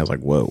really hooked me. I was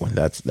like, whoa,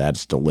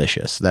 that's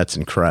delicious. That's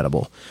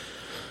incredible.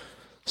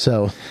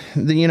 So,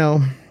 another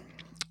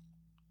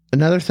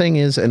thing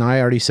is, and I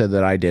already said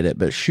that I did it,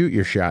 but shoot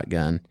your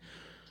shotgun.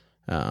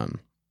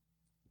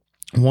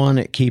 One,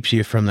 it keeps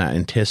you from that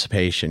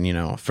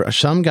anticipation. For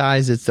some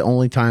guys, it's the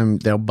only time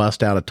they'll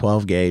bust out a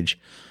 12 gauge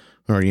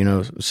or,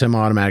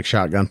 semi-automatic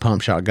shotgun,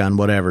 pump shotgun,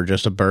 whatever,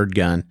 just a bird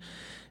gun.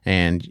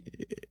 And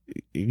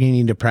you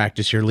need to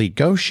practice your lead.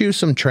 Go shoot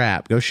some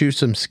trap. Go shoot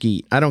some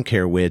skeet. I don't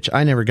care which.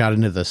 I never got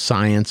into the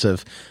science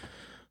of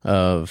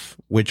of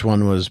which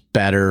one was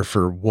better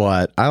for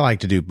what. I like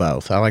to do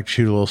both. I like to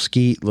shoot a little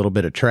skeet, a little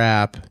bit of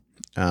trap.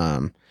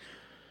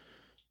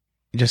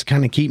 Just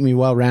kind of keep me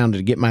well-rounded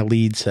to get my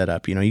lead set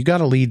up. You know, you got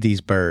to lead these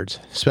birds,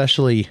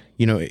 especially,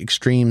 you know,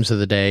 extremes of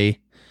the day,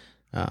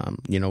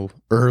 you know,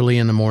 early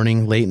in the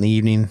morning, late in the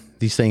evening.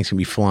 These things can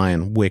be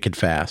flying wicked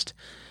fast.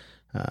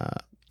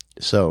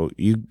 So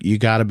you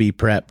got to be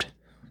prepped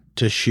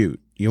to shoot.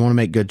 You want to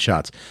make good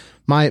shots.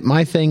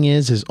 My thing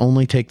is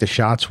only take the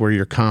shots where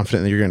you're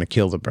confident that you're going to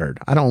kill the bird.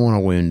 I don't want to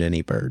wound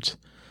any birds.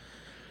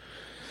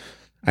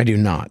 I do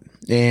not.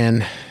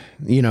 And,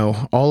 you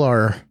know, all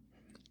our,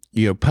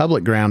 you know,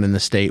 public ground in the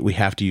state, we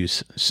have to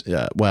use,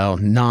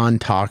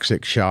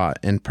 non-toxic shot.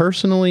 And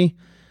personally,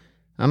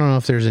 I don't know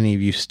if there's any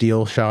of you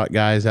steel shot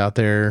guys out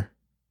there.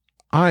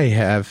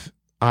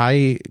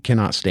 I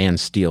cannot stand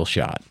steel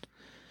shot.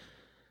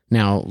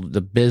 Now,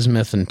 the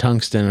bismuth and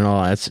tungsten and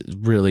all that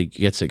really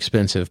gets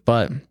expensive,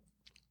 but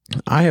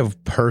I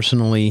have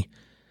personally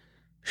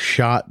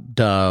shot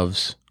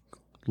doves,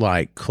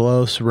 like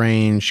close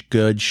range,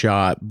 good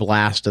shot,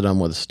 blasted them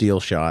with a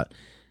steel shot,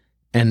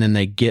 and then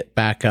they get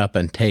back up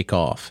and take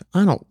off.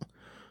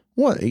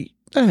 That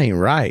ain't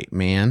right,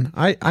 man.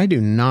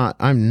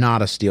 I'm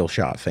not a steel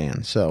shot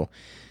fan. So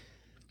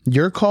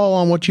your call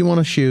on what you want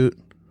to shoot.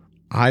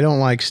 I don't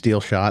like steel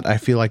shot. I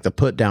feel like the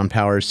put down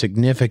power is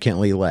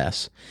significantly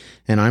less,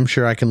 and I'm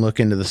sure I can look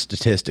into the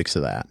statistics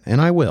of that, and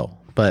I will,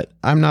 but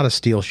I'm not a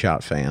steel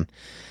shot fan.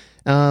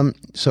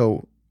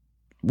 So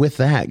with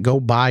that, go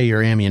buy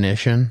your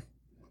ammunition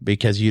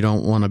because you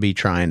don't want to be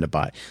trying to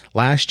buy.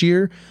 Last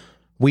year,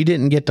 we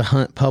didn't get to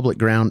hunt public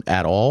ground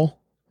at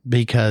all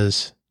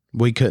because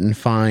we couldn't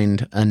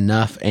find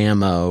enough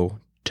ammo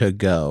to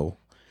go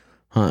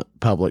hunt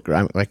public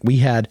ground. Like we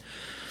had,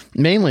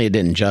 mainly it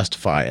didn't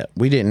justify it.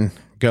 We didn't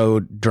go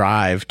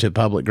drive to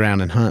public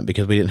ground and hunt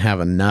because we didn't have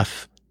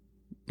enough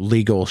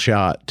legal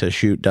shot to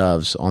shoot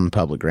doves on the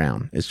public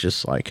ground. It's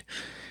just like,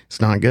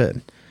 it's not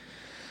good.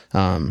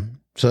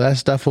 So that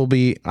stuff will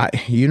be,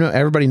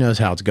 everybody knows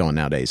how it's going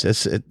nowadays.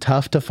 It's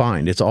tough to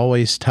find. It's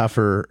always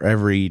tougher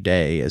every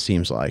day, it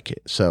seems like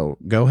it. So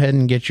go ahead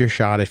and get your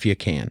shot if you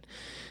can.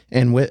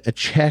 And with a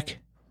check,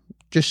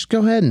 just go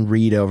ahead and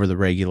read over the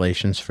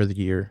regulations for the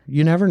year.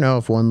 You never know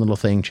if one little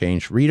thing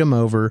changed. Read them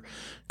over,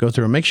 go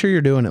through them, make sure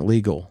you're doing it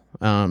legal.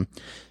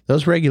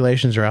 Those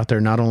regulations are out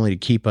there not only to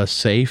keep us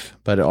safe,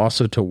 but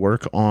also to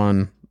work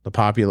on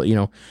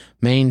the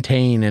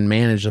maintain and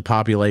manage the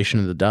population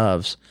of the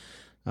doves.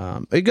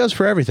 It goes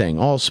for everything,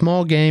 all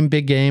small game,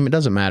 big game. It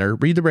doesn't matter.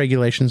 Read the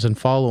regulations and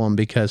follow them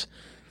because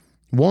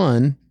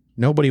one,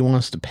 nobody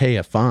wants to pay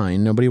a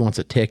fine. Nobody wants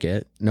a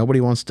ticket. Nobody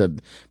wants to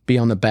be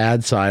on the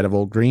bad side of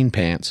old green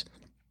pants.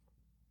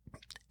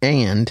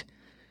 And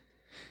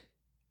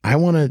they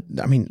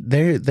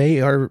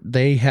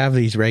have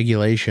these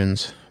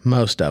regulations,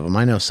 most of them.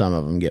 I know some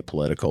of them get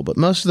political, but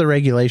most of the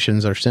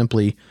regulations are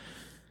simply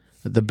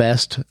the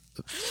best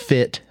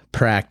fit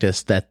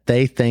practice that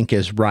they think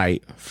is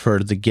right for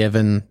the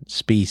given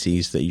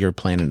species that you're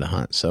planning to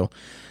hunt. So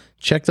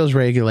check those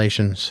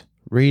regulations,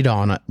 read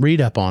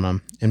up on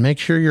them, and make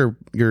sure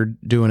you're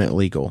doing it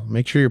legal.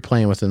 Make sure you're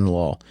playing within the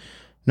law.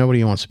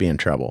 Nobody wants to be in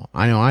trouble.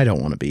 I know I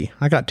don't want to be.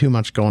 I got too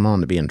much going on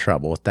to be in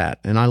trouble with that.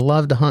 And I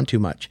love to hunt too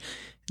much.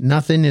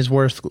 Nothing is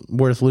worth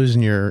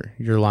losing your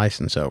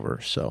license over.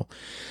 So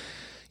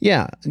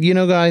yeah,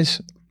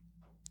 guys,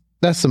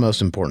 that's the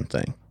most important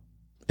thing,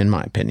 in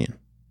my opinion.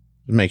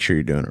 Make sure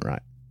you're doing it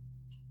right.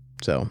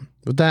 So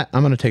with that,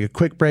 I'm going to take a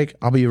quick break.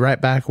 I'll be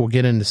right back. We'll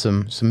get into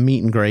some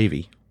meat and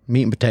gravy,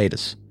 meat and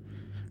potatoes.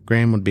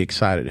 Graham would be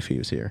excited if he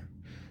was here.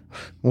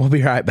 We'll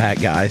be right back,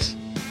 guys.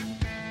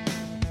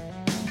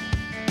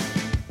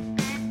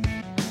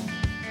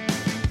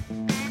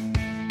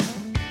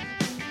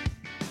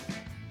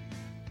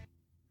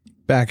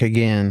 Back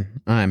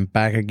again. I'm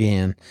back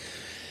again.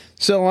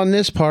 So on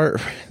this part,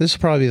 this is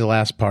probably the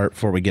last part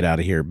before we get out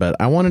of here, but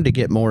I wanted to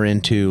get more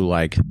into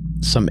like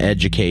some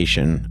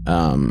education,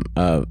 some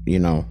of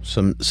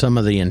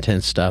the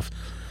intense stuff,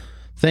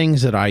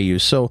 things that I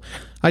use. So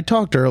I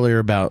talked earlier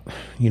about,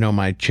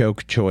 my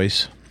choke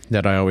choice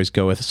that I always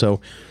go with. So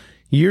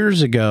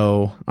years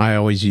ago, I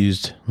always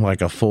used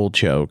like a full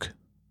choke,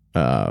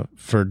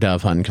 for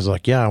dove hunting. Cause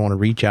I want to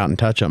reach out and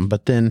touch them.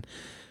 But then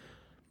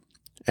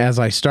as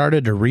I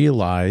started to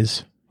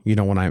realize,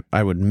 when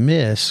I would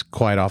miss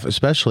quite often,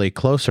 especially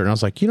closer. And I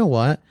was like, you know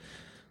what?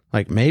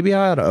 Like maybe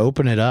I ought to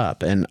open it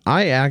up. And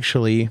I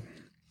actually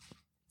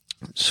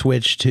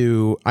switched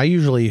to, I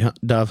usually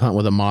dove hunt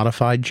with a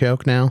modified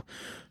choke now.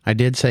 I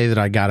did say that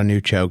I got a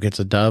new choke. It's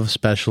a Dove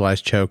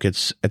specialized choke.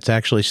 It's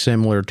actually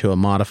similar to a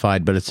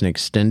modified, but it's an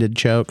extended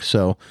choke.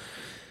 So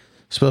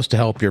it's supposed to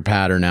help your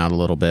pattern out a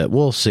little bit.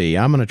 We'll see.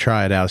 I'm going to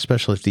try it out,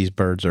 especially if these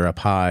birds are up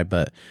high,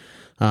 but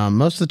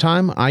most of the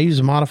time I use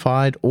a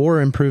modified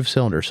or improved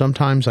cylinder.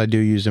 Sometimes I do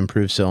use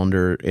improved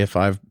cylinder if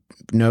I've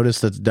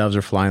noticed that the doves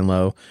are flying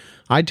low.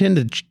 I tend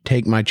to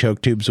take my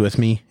choke tubes with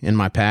me in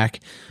my pack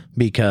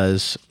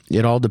because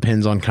it all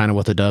depends on kind of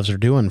what the doves are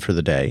doing for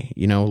the day.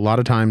 A lot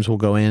of times we'll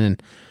go in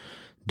and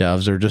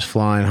doves are just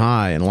flying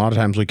high. And a lot of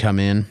times we come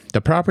in,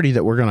 the property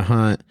that we're going to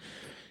hunt,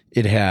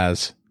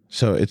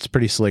 so it's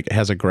pretty slick. It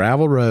has a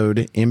gravel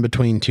road in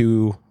between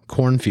two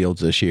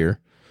cornfields this year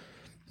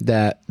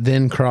that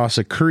then cross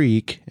a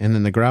creek, and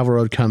then the gravel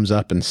road comes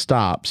up and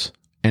stops,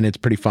 and it's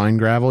pretty fine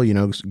gravel,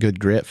 good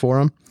grit for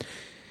them.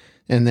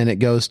 And then it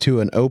goes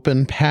to an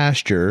open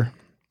pasture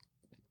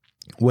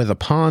with a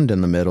pond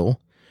in the middle.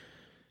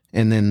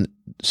 And then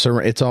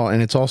it's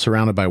all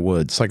surrounded by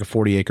woods. It's like a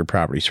 40-acre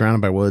property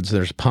surrounded by woods.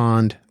 There's a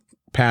pond,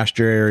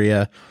 pasture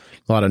area,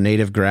 a lot of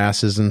native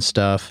grasses and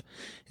stuff.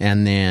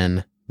 And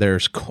then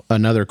there's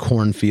another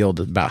cornfield,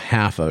 about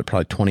half of it,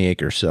 probably 20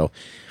 acres. So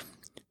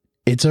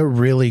it's a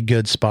really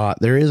good spot.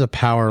 There is a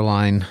power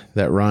line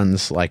that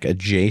runs like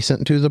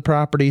adjacent to the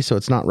property. So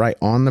it's not right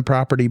on the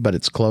property, but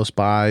it's close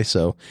by.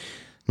 So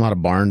a lot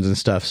of barns and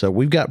stuff. So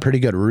we've got pretty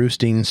good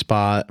roosting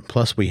spot.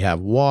 Plus we have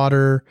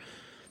water,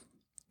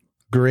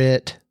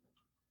 grit,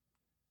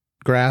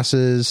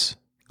 grasses,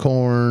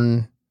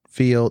 corn,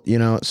 field,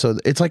 so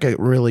it's like a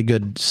really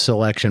good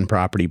selection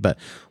property, but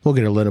we'll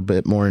get a little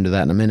bit more into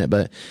that in a minute.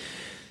 But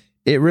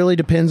it really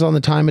depends on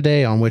the time of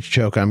day on which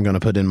choke I'm going to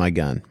put in my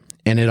gun.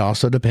 And it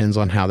also depends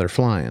on how they're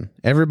flying.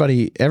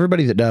 Everybody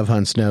that dove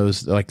hunts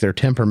knows, like, they're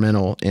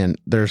temperamental, and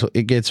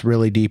it gets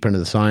really deep into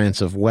the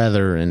science of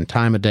weather and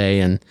time of day,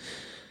 and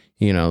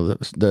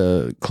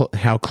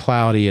how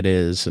cloudy it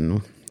is,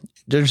 and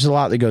there's a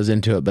lot that goes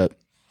into it. But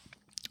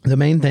the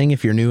main thing,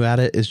 if you're new at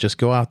it, is just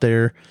go out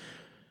there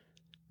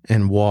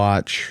and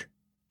watch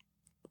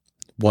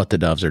what the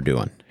doves are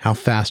doing. How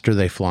fast are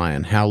they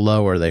flying? How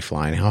low are they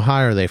flying? How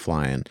high are they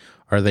flying?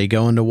 Are they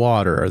going to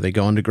water? Are they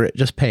going to grit?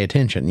 Just pay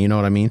attention. You know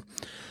what I mean?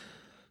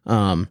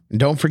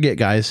 Don't forget,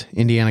 guys,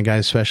 Indiana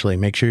guys especially,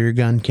 make sure your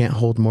gun can't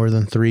hold more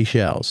than 3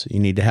 shells. You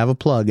need to have a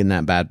plug in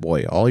that bad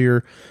boy. All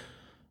your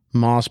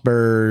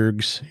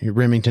Mossbergs, your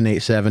Remington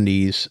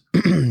 870s,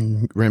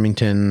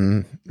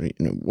 Remington,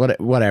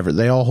 whatever,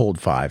 they all hold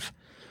 5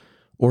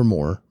 or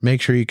more.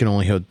 Make sure you can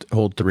only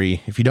hold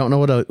 3. If you don't know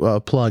what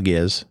a plug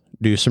is,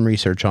 do some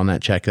research on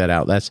that. Check that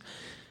out.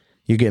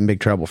 You get in big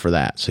trouble for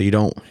that. So you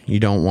don't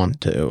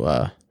want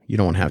to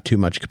have too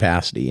much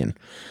capacity. And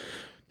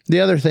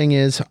the other thing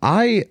is,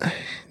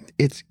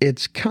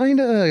 it's kind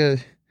of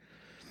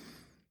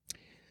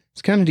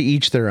to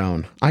each their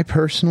own. I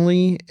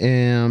personally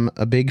am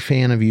a big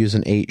fan of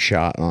using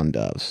 8-shot on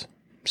doves,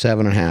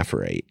 7.5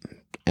 or 8.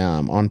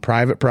 On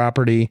private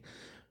property,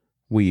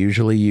 we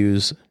usually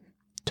use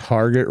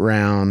target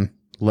round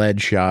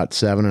lead shot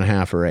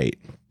 7.5 or 8.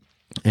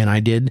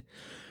 And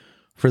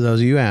for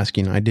those of you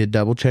asking, I did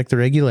double check the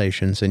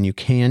regulations, and you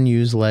can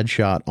use lead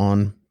shot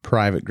on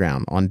private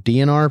ground. On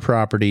DNR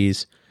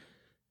properties,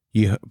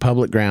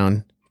 public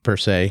ground per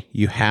se,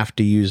 you have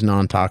to use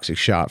non-toxic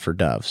shot for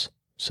doves.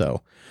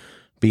 So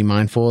be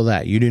mindful of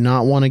that. You do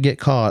not want to get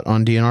caught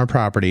on DNR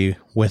property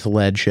with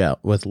lead shot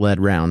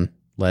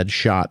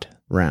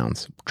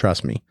rounds.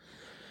 Trust me.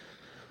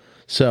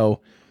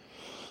 So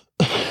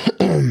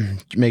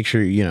make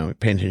sure,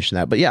 pay attention to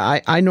that. But yeah,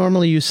 I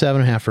normally use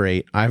 7.5 or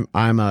 8.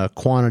 I'm a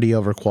quantity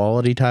over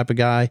quality type of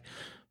guy,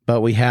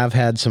 but we have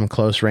had some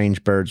close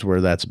range birds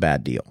where that's a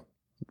bad deal,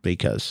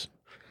 because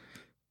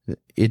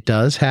it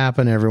does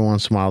happen every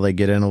once in a while. They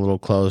get in a little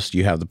close.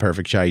 You have the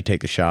perfect shot. You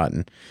take the shot,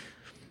 and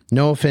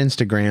no offense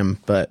to Graham,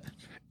 but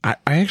I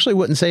actually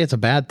wouldn't say it's a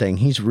bad thing.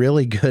 He's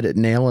really good at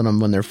nailing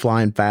them when they're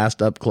flying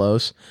fast up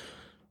close,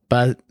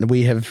 but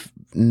we have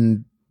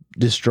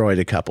destroyed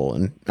a couple,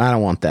 and I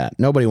don't want that.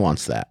 Nobody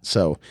wants that.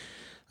 So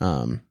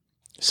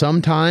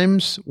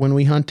sometimes when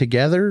we hunt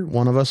together,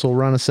 one of us will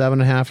run a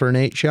 7.5 or an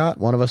 8 shot.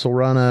 One of us will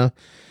run a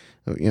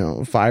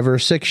 5 or a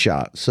 6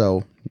 shot.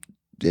 So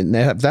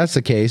if that's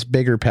the case,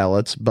 bigger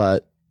pellets,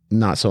 but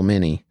not so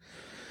many.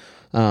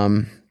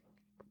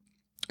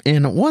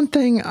 And one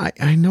thing,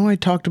 I know I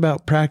talked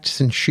about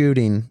practicing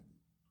shooting,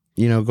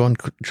 going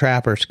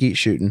trap or skeet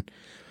shooting.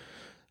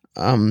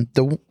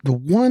 The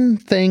one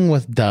thing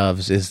with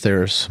doves is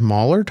they're a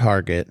smaller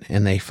target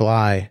and they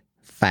fly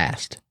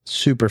fast,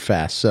 super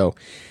fast. So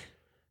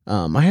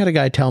I had a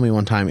guy tell me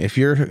one time, if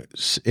you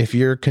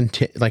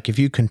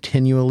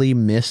continually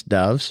miss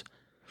doves,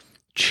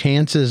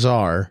 chances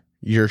are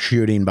you're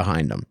shooting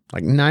behind them.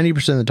 Like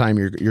 90% of the time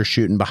you're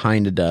shooting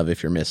behind a dove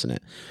if you're missing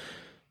it.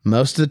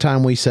 Most of the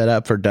time we set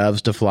up for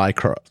doves to fly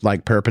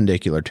like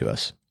perpendicular to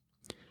us.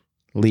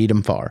 Lead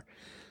them far.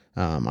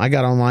 I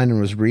got online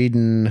and was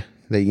reading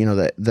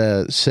that,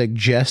 the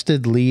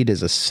suggested lead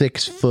is a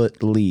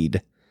 6-foot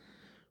lead,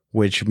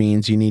 which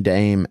means you need to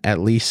aim at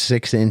least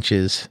 6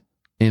 inches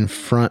in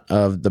front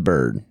of the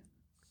bird.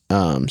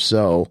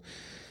 So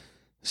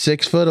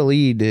 6 foot of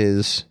lead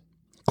is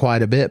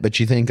quite a bit, but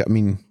you think,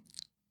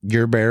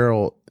 your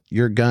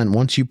gun,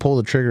 once you pull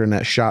the trigger and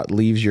that shot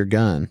leaves your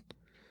gun,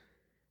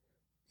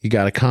 you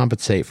got to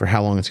compensate for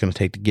how long it's going to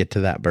take to get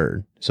to that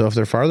bird. So if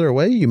they're farther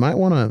away, you might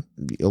want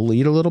to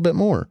lead a little bit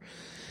more.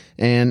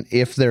 And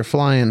if they're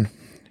flying,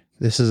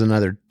 this is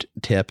another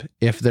tip.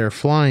 If they're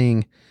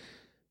flying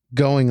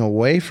going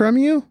away from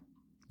you,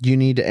 you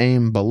need to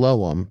aim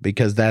below them,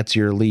 because that's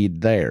your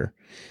lead there.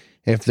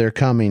 If they're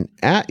coming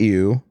at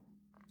you,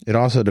 It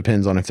also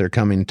depends on if they're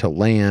coming to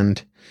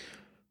land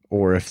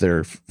or if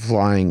they're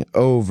flying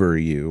over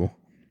you.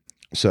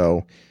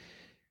 So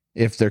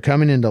if they're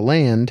coming into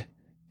land,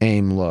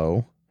 aim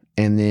low.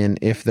 And then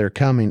if they're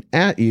coming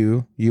at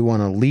you, you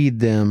want to lead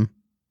them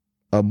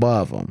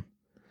above them.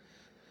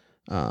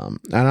 And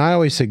I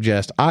always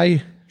suggest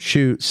I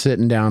shoot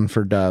sitting down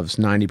for doves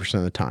 90%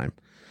 of the time.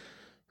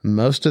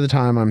 Most of the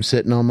time I'm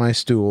sitting on my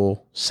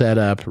stool, set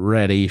up,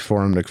 ready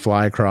for them to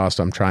fly across.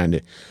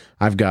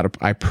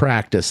 I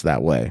practice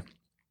that way.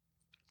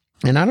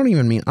 And I'm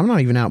not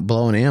even out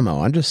blowing ammo.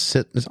 I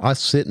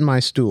sit in my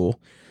stool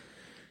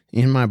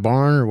in my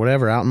barn or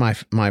whatever, out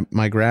in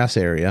my grass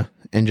area,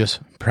 and just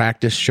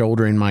practice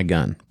shouldering my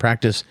gun.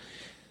 Practice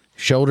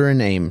shoulder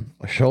and aim,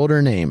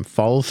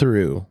 follow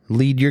through,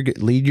 lead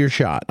your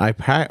shot. I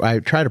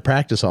try to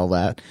practice all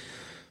that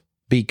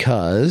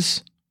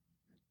because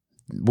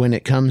when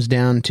it comes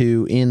down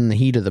to in the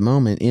heat of the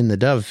moment in the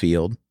dove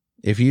field,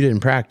 if you didn't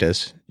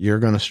practice, you're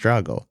going to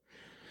struggle.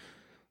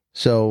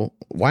 So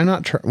why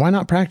not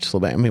practice a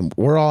little bit? I mean,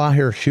 we're all out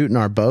here shooting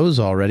our bows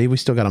already. We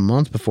still got a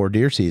month before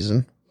deer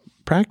season.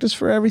 Practice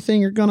for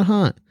everything you're going to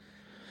hunt.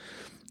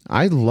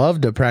 I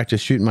love to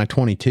practice shooting my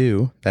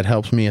 22. That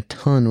helps me a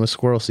ton with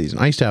squirrel season.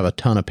 I used to have a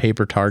ton of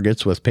paper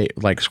targets with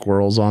like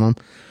squirrels on them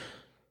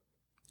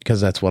because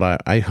that's what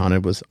I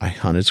hunted. I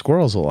hunted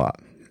squirrels a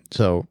lot.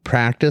 So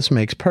practice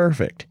makes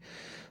perfect.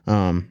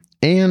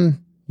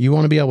 And you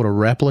want to be able to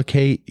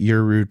replicate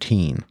your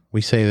routine.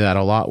 We say that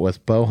a lot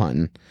with bow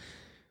hunting.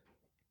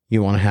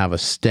 You want to have a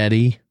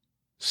steady,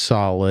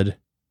 solid,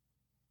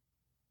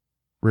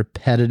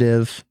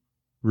 repetitive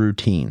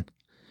routine.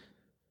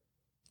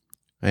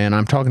 And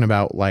I'm talking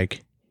about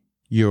like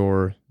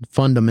your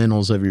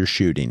fundamentals of your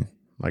shooting.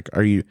 Like,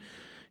 you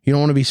don't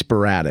want to be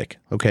sporadic.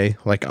 Okay.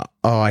 Like,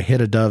 oh, I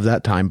hit a dove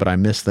that time, but I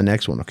missed the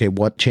next one. Okay.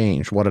 What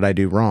changed? What did I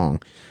do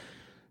wrong?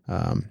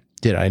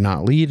 Did I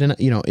not lead? And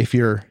if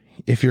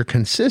you're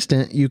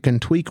consistent, you can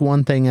tweak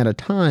one thing at a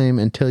time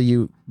until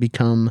you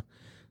become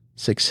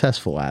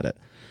successful at it.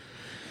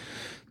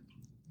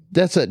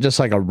 That's just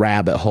like a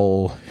rabbit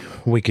hole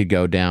we could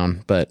go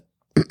down, but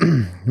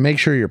make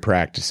sure you're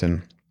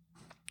practicing.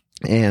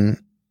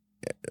 And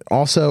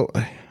also,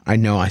 I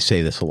know I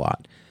say this a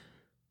lot,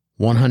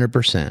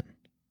 100%,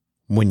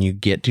 when you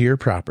get to your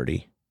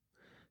property,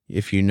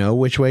 if you know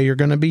which way you're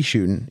going to be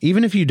shooting,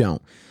 even if you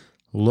don't,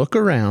 look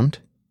around,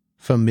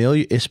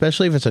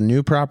 especially if it's a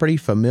new property,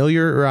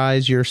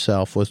 familiarize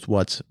yourself with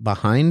what's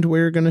behind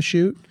where you're going to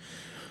shoot.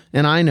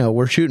 And I know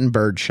we're shooting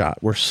bird shot.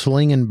 We're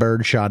slinging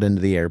bird shot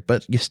into the air,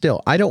 but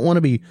I don't want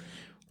to be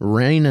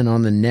raining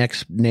on the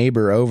next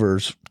neighbor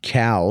over's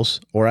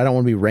cows, or I don't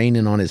want to be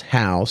raining on his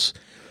house.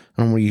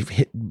 I don't want to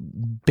be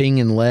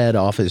binging lead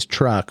off his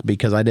truck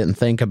because I didn't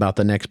think about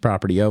the next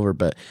property over.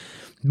 But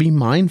be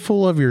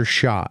mindful of your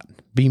shot.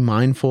 Be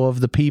mindful of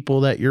the people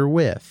that you're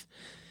with.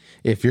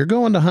 If you're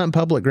going to hunt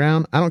public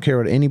ground, I don't care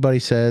what anybody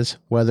says,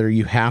 whether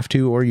you have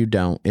to or you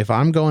don't. If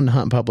I'm going to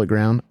hunt public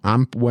ground,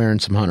 I'm wearing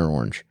some hunter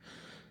orange.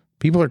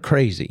 People are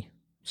crazy.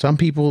 Some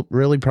people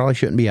really probably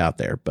shouldn't be out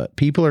there, but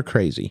people are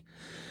crazy.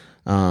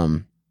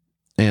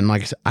 And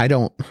like I said, I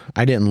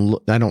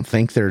don't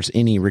think there's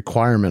any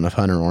requirement of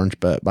hunter orange,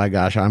 but by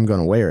gosh, I'm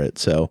going to wear it.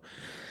 So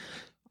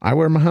I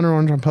wear my hunter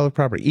orange on public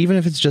property, even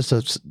if it's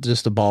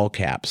just a ball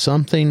cap,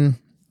 something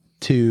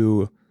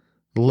to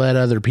let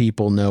other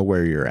people know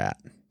where you're at,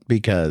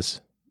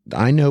 because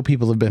I know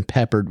people have been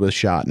peppered with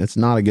shot and it's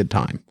not a good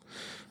time.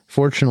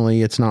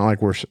 Fortunately, it's not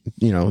like we're,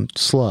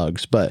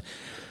 slugs, but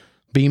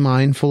be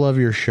mindful of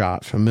your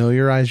shot.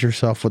 Familiarize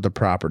yourself with the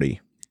property.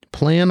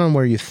 Plan on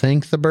where you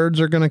think the birds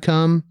are going to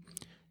come.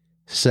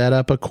 Set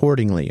up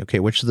accordingly. Okay,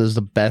 which is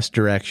the best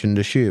direction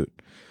to shoot?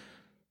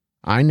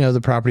 I know the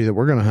property that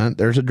we're going to hunt.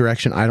 There's a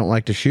direction I don't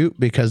like to shoot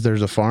because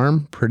there's a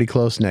farm pretty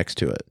close next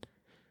to it.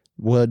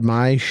 Would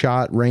my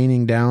shot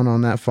raining down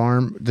on that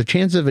farm, the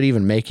chances of it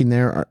even making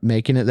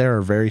it there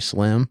are very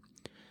slim.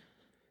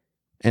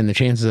 And the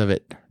chances of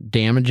it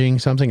damaging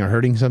something or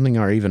hurting something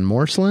are even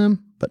more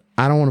slim. But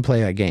I don't want to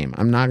play that game.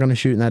 I'm not going to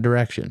shoot in that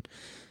direction.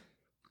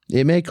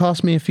 It may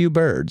cost me a few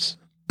birds,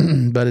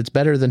 but it's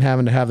better than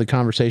having to have the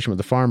conversation with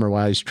the farmer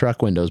while his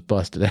truck window's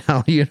busted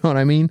out. You know what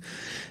I mean?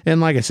 And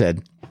like I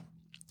said,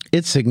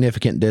 it's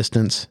significant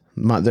distance.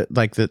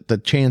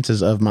 The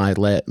chances of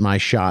my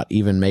shot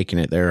even making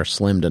it there are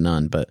slim to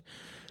none, but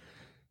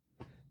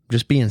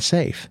just being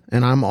safe.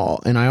 And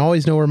I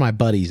always know where my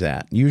buddy's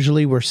at.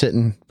 Usually we're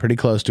sitting pretty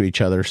close to each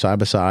other, side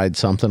by side,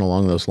 something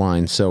along those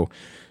lines. So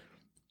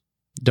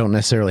don't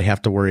necessarily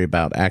have to worry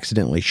about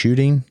accidentally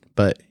shooting,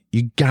 but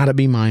you got to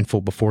be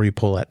mindful before you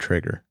pull that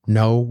trigger.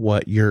 Know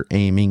what you're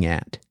aiming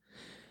at.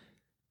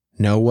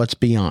 Know what's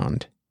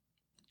beyond.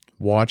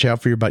 Watch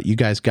out for your butt. You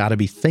guys got to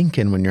be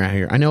thinking when you're out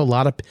here. I know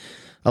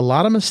a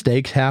lot of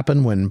mistakes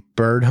happen when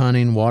bird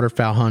hunting,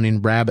 waterfowl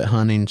hunting, rabbit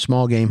hunting,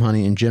 small game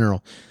hunting in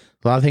general.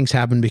 A lot of things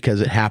happen because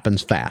it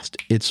happens fast.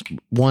 It's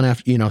one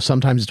after,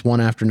 sometimes it's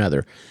one after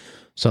another.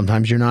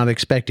 Sometimes you're not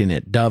expecting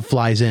it. Dove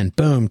flies in,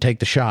 boom, take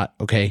the shot.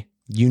 Okay.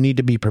 You need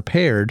to be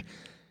prepared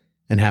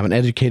and have an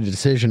educated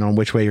decision on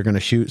which way you're going to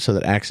shoot so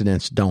that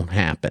accidents don't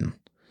happen.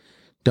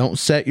 Don't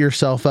set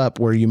yourself up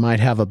where you might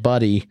have a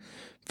buddy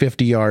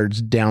 50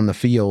 yards down the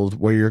field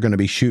where you're going to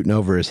be shooting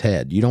over his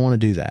head. You don't want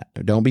to do that.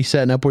 Don't be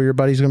setting up where your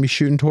buddy's going to be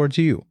shooting towards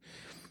you.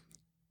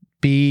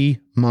 Be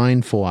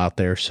mindful out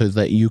there so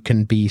that you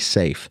can be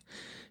safe.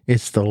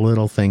 It's the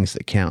little things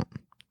that count.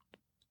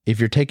 If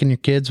you're taking your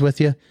kids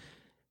with you,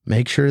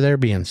 make sure they're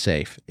being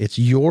safe. It's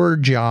your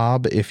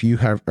job if you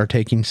are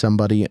taking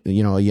somebody, a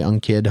young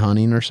kid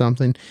hunting or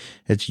something.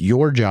 It's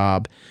your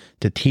job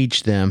to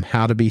teach them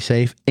how to be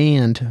safe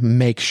and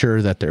make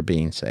sure that they're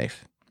being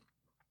safe.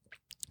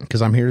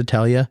 Because I'm here to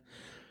tell you,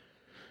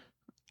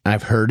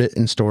 I've heard it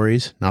in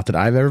stories. Not that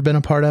I've ever been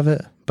a part of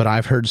it, but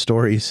I've heard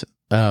stories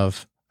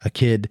of a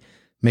kid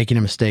making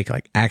a mistake,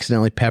 like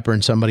accidentally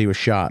peppering somebody with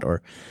shot,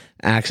 or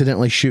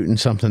accidentally shooting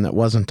something that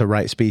wasn't the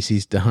right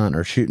species to hunt,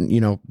 or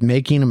shooting,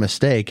 making a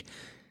mistake.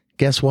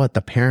 Guess what?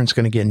 The parent's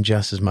going to get in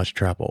just as much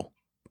trouble.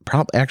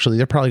 Actually,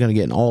 they're probably going to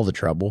get in all the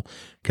trouble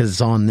because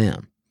it's on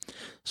them.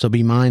 So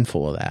be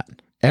mindful of that.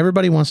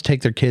 Everybody wants to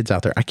take their kids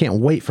out there. I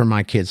can't wait for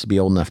my kids to be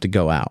old enough to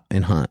go out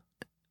and hunt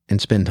and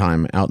spend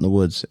time out in the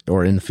woods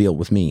or in the field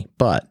with me.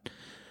 But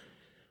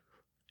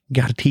you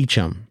got to teach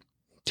them.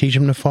 Teach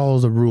them to follow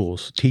the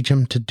rules. Teach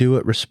them to do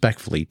it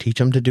respectfully. Teach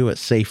them to do it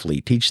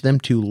safely. Teach them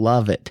to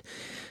love it.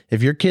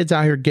 If your kid's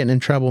out here getting in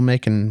trouble,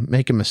 making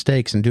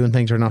mistakes and doing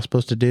things they're not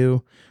supposed to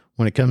do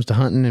when it comes to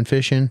hunting and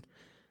fishing,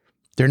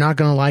 they're not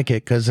going to like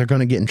it because they're going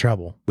to get in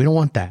trouble. We don't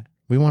want that.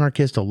 We want our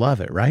kids to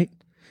love it, right?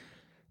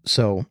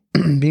 So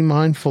be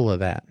mindful of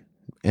that.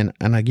 And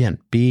again,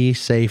 be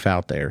safe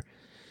out there.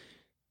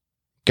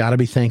 Got to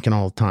be thinking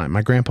all the time.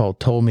 My grandpa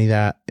told me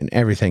that in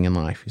everything in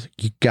life. He's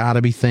like, you got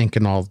to be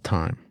thinking all the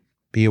time.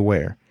 Be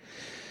aware.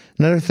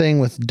 Another thing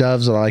with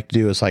doves that I like to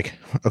do is like,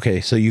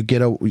 okay, so you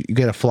get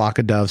a flock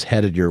of doves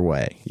headed your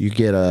way. You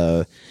get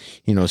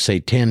say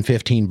 10,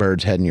 15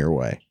 birds heading your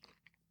way.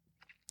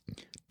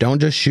 Don't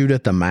just shoot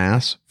at the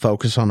mass.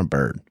 Focus on a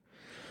bird.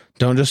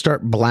 Don't just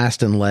start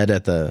blasting lead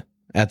at the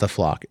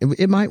flock.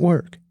 It might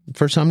work.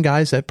 For some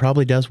guys, that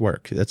probably does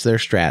work. That's their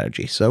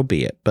strategy. So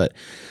be it. But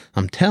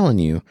I'm telling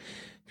you,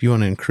 if you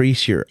want to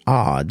increase your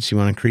odds, you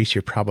want to increase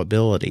your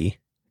probability,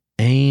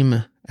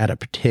 aim at a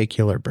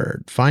particular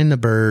bird. Find the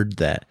bird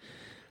that,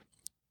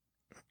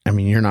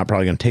 you're not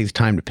probably going to take the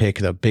time to pick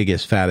the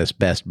biggest, fattest,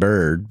 best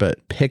bird,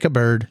 but pick a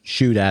bird,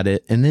 shoot at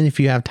it, and then if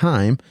you have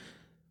time,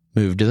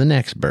 move to the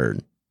next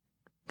bird.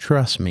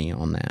 Trust me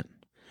on that.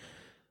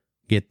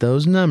 Get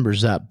those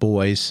numbers up,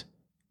 boys.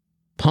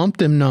 Pump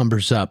them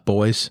numbers up,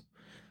 boys.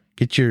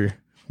 Get your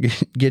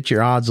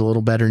odds a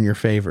little better in your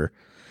favor.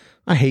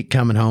 I hate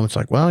coming home. It's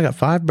like, well, I got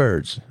 5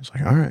 birds. It's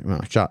like, all right,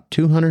 well, I shot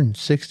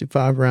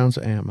 265 rounds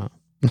of ammo.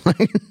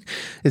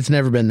 It's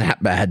never been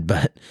that bad,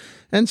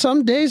 and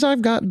some days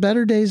I've got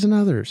better days than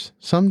others.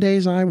 Some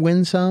days I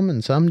win some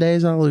and some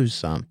days I lose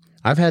some.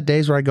 I've had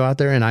days where I go out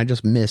there and I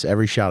just miss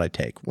every shot I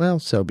take. Well,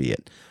 so be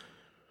it.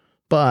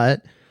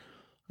 But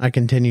I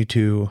continue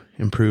to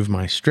improve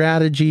my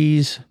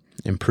strategies,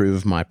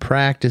 improve my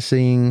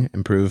practicing,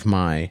 improve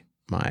my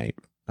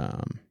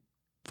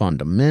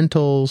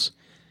fundamentals,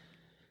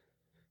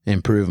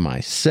 improve my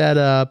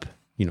setup,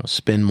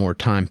 spend more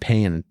time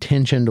paying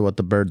attention to what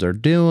the birds are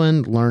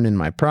doing, learning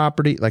my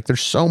property. Like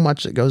there's so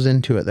much that goes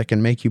into it that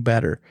can make you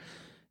better.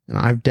 And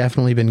I've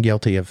definitely been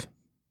guilty of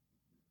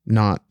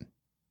not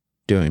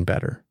doing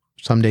better.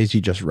 Some days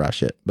you just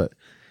rush it, but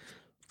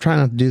try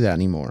not to do that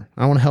anymore.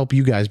 I want to help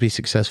you guys be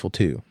successful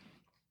too.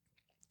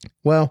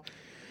 Well,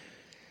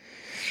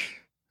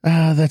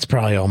 that's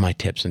probably all my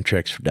tips and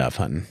tricks for dove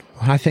hunting.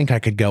 I think I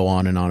could go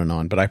on and on and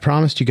on, but I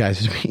promised you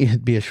guys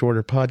it'd be a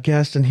shorter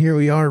podcast, and here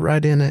we are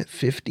right in at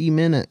 50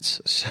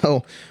 minutes.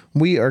 So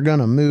we are going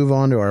to move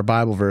on to our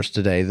Bible verse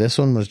today. This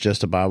one was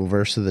just a Bible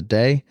verse of the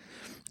day.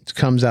 It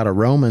comes out of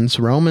Romans.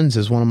 Romans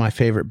is one of my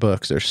favorite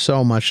books. There's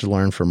so much to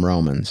learn from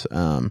Romans.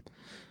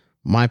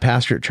 My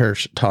pastor at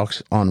church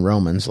talks on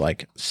Romans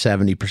like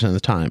 70% of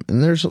the time.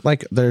 And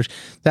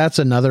that's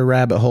another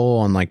rabbit hole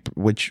on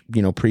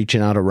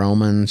preaching out of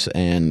Romans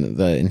and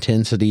the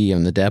intensity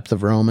and the depth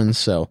of Romans.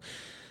 So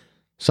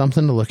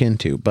something to look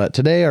into. But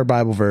today our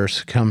Bible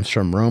verse comes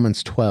from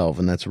Romans 12,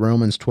 and that's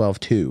Romans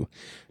 12:2.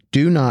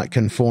 Do not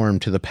conform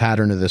to the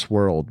pattern of this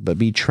world, but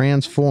be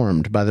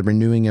transformed by the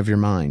renewing of your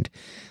mind.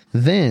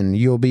 Then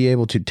you'll be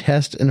able to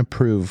test and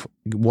approve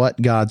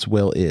what God's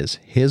will is,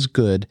 his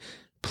good,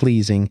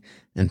 pleasing,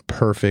 and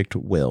perfect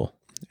will.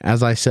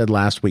 As I said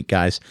last week,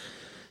 guys,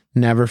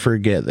 never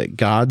forget that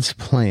God's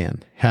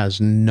plan has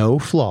no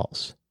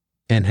flaws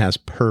and has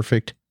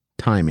perfect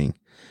timing.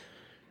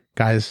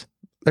 Guys,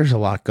 there's a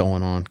lot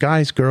going on.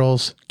 Guys,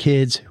 girls,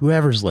 kids,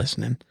 whoever's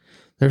listening,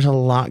 there's a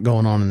lot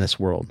going on in this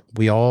world.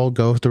 We all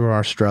go through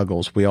our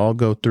struggles. We all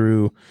go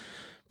through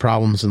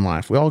problems in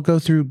life. We all go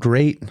through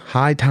great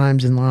high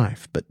times in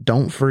life. But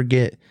don't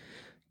forget,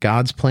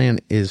 God's plan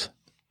is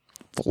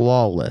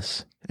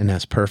flawless and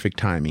has perfect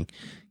timing.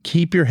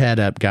 Keep your head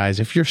up,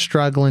 guys. If you're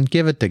struggling,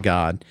 give it to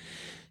God.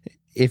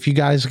 if you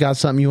guys got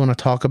something you want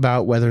to talk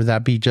about, whether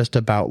that be just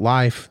about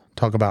life,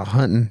 talk about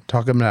hunting,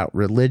 talking about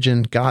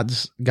religion,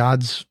 God's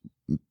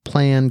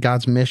plan,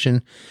 God's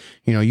mission,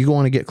 you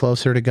want to get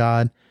closer to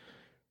God,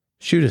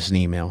 shoot us an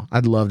email.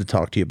 I'd love to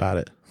talk to you about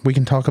it. We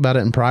can talk about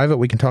it in private.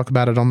 We can talk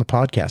about it on the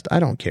podcast. I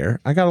don't care.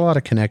 I got a lot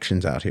of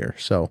connections out here.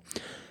 So,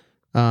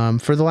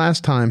 for the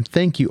last time,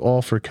 thank you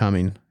all for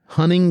coming.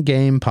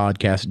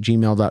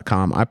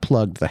 huntinggamepodcast@gmail.com. I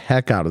plugged the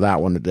heck out of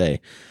that one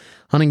today.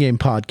 Hunting Game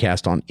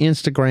Podcast on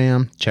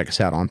Instagram. Check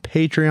us out on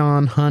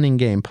Patreon, Hunting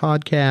Game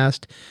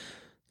Podcast.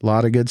 A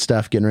lot of good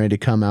stuff getting ready to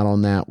come out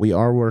on that. We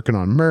are working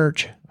on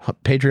merch.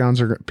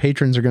 Patrons are going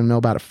to know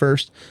about it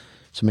first.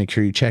 So make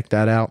sure you check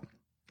that out.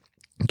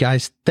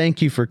 Guys,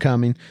 thank you for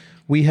coming.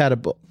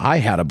 I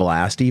had a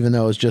blast, even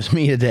though it was just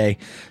me today.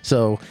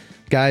 So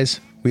guys,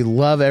 we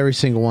love every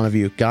single one of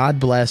you. God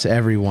bless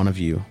every one of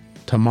you.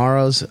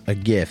 Tomorrow's a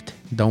gift.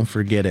 Don't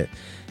forget it.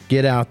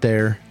 Get out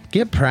there.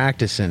 Get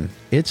practicing.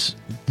 It's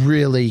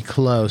really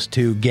close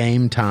to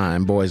game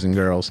time, boys and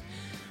girls.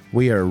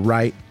 We are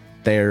right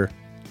there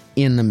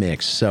in the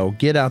mix. So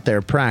get out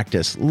there,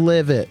 practice,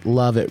 live it,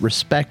 love it,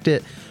 respect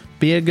it.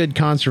 Be a good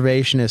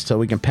conservationist so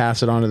we can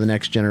pass it on to the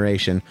next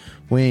generation.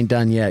 We ain't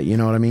done yet. You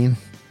know what I mean?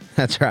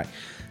 That's right.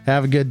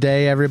 Have a good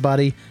day,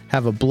 everybody.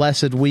 Have a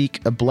blessed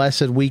week, a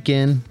blessed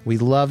weekend. We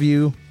love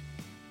you.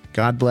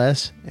 God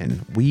bless.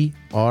 And we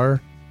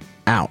are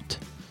out.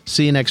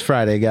 See you next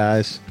Friday,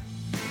 guys.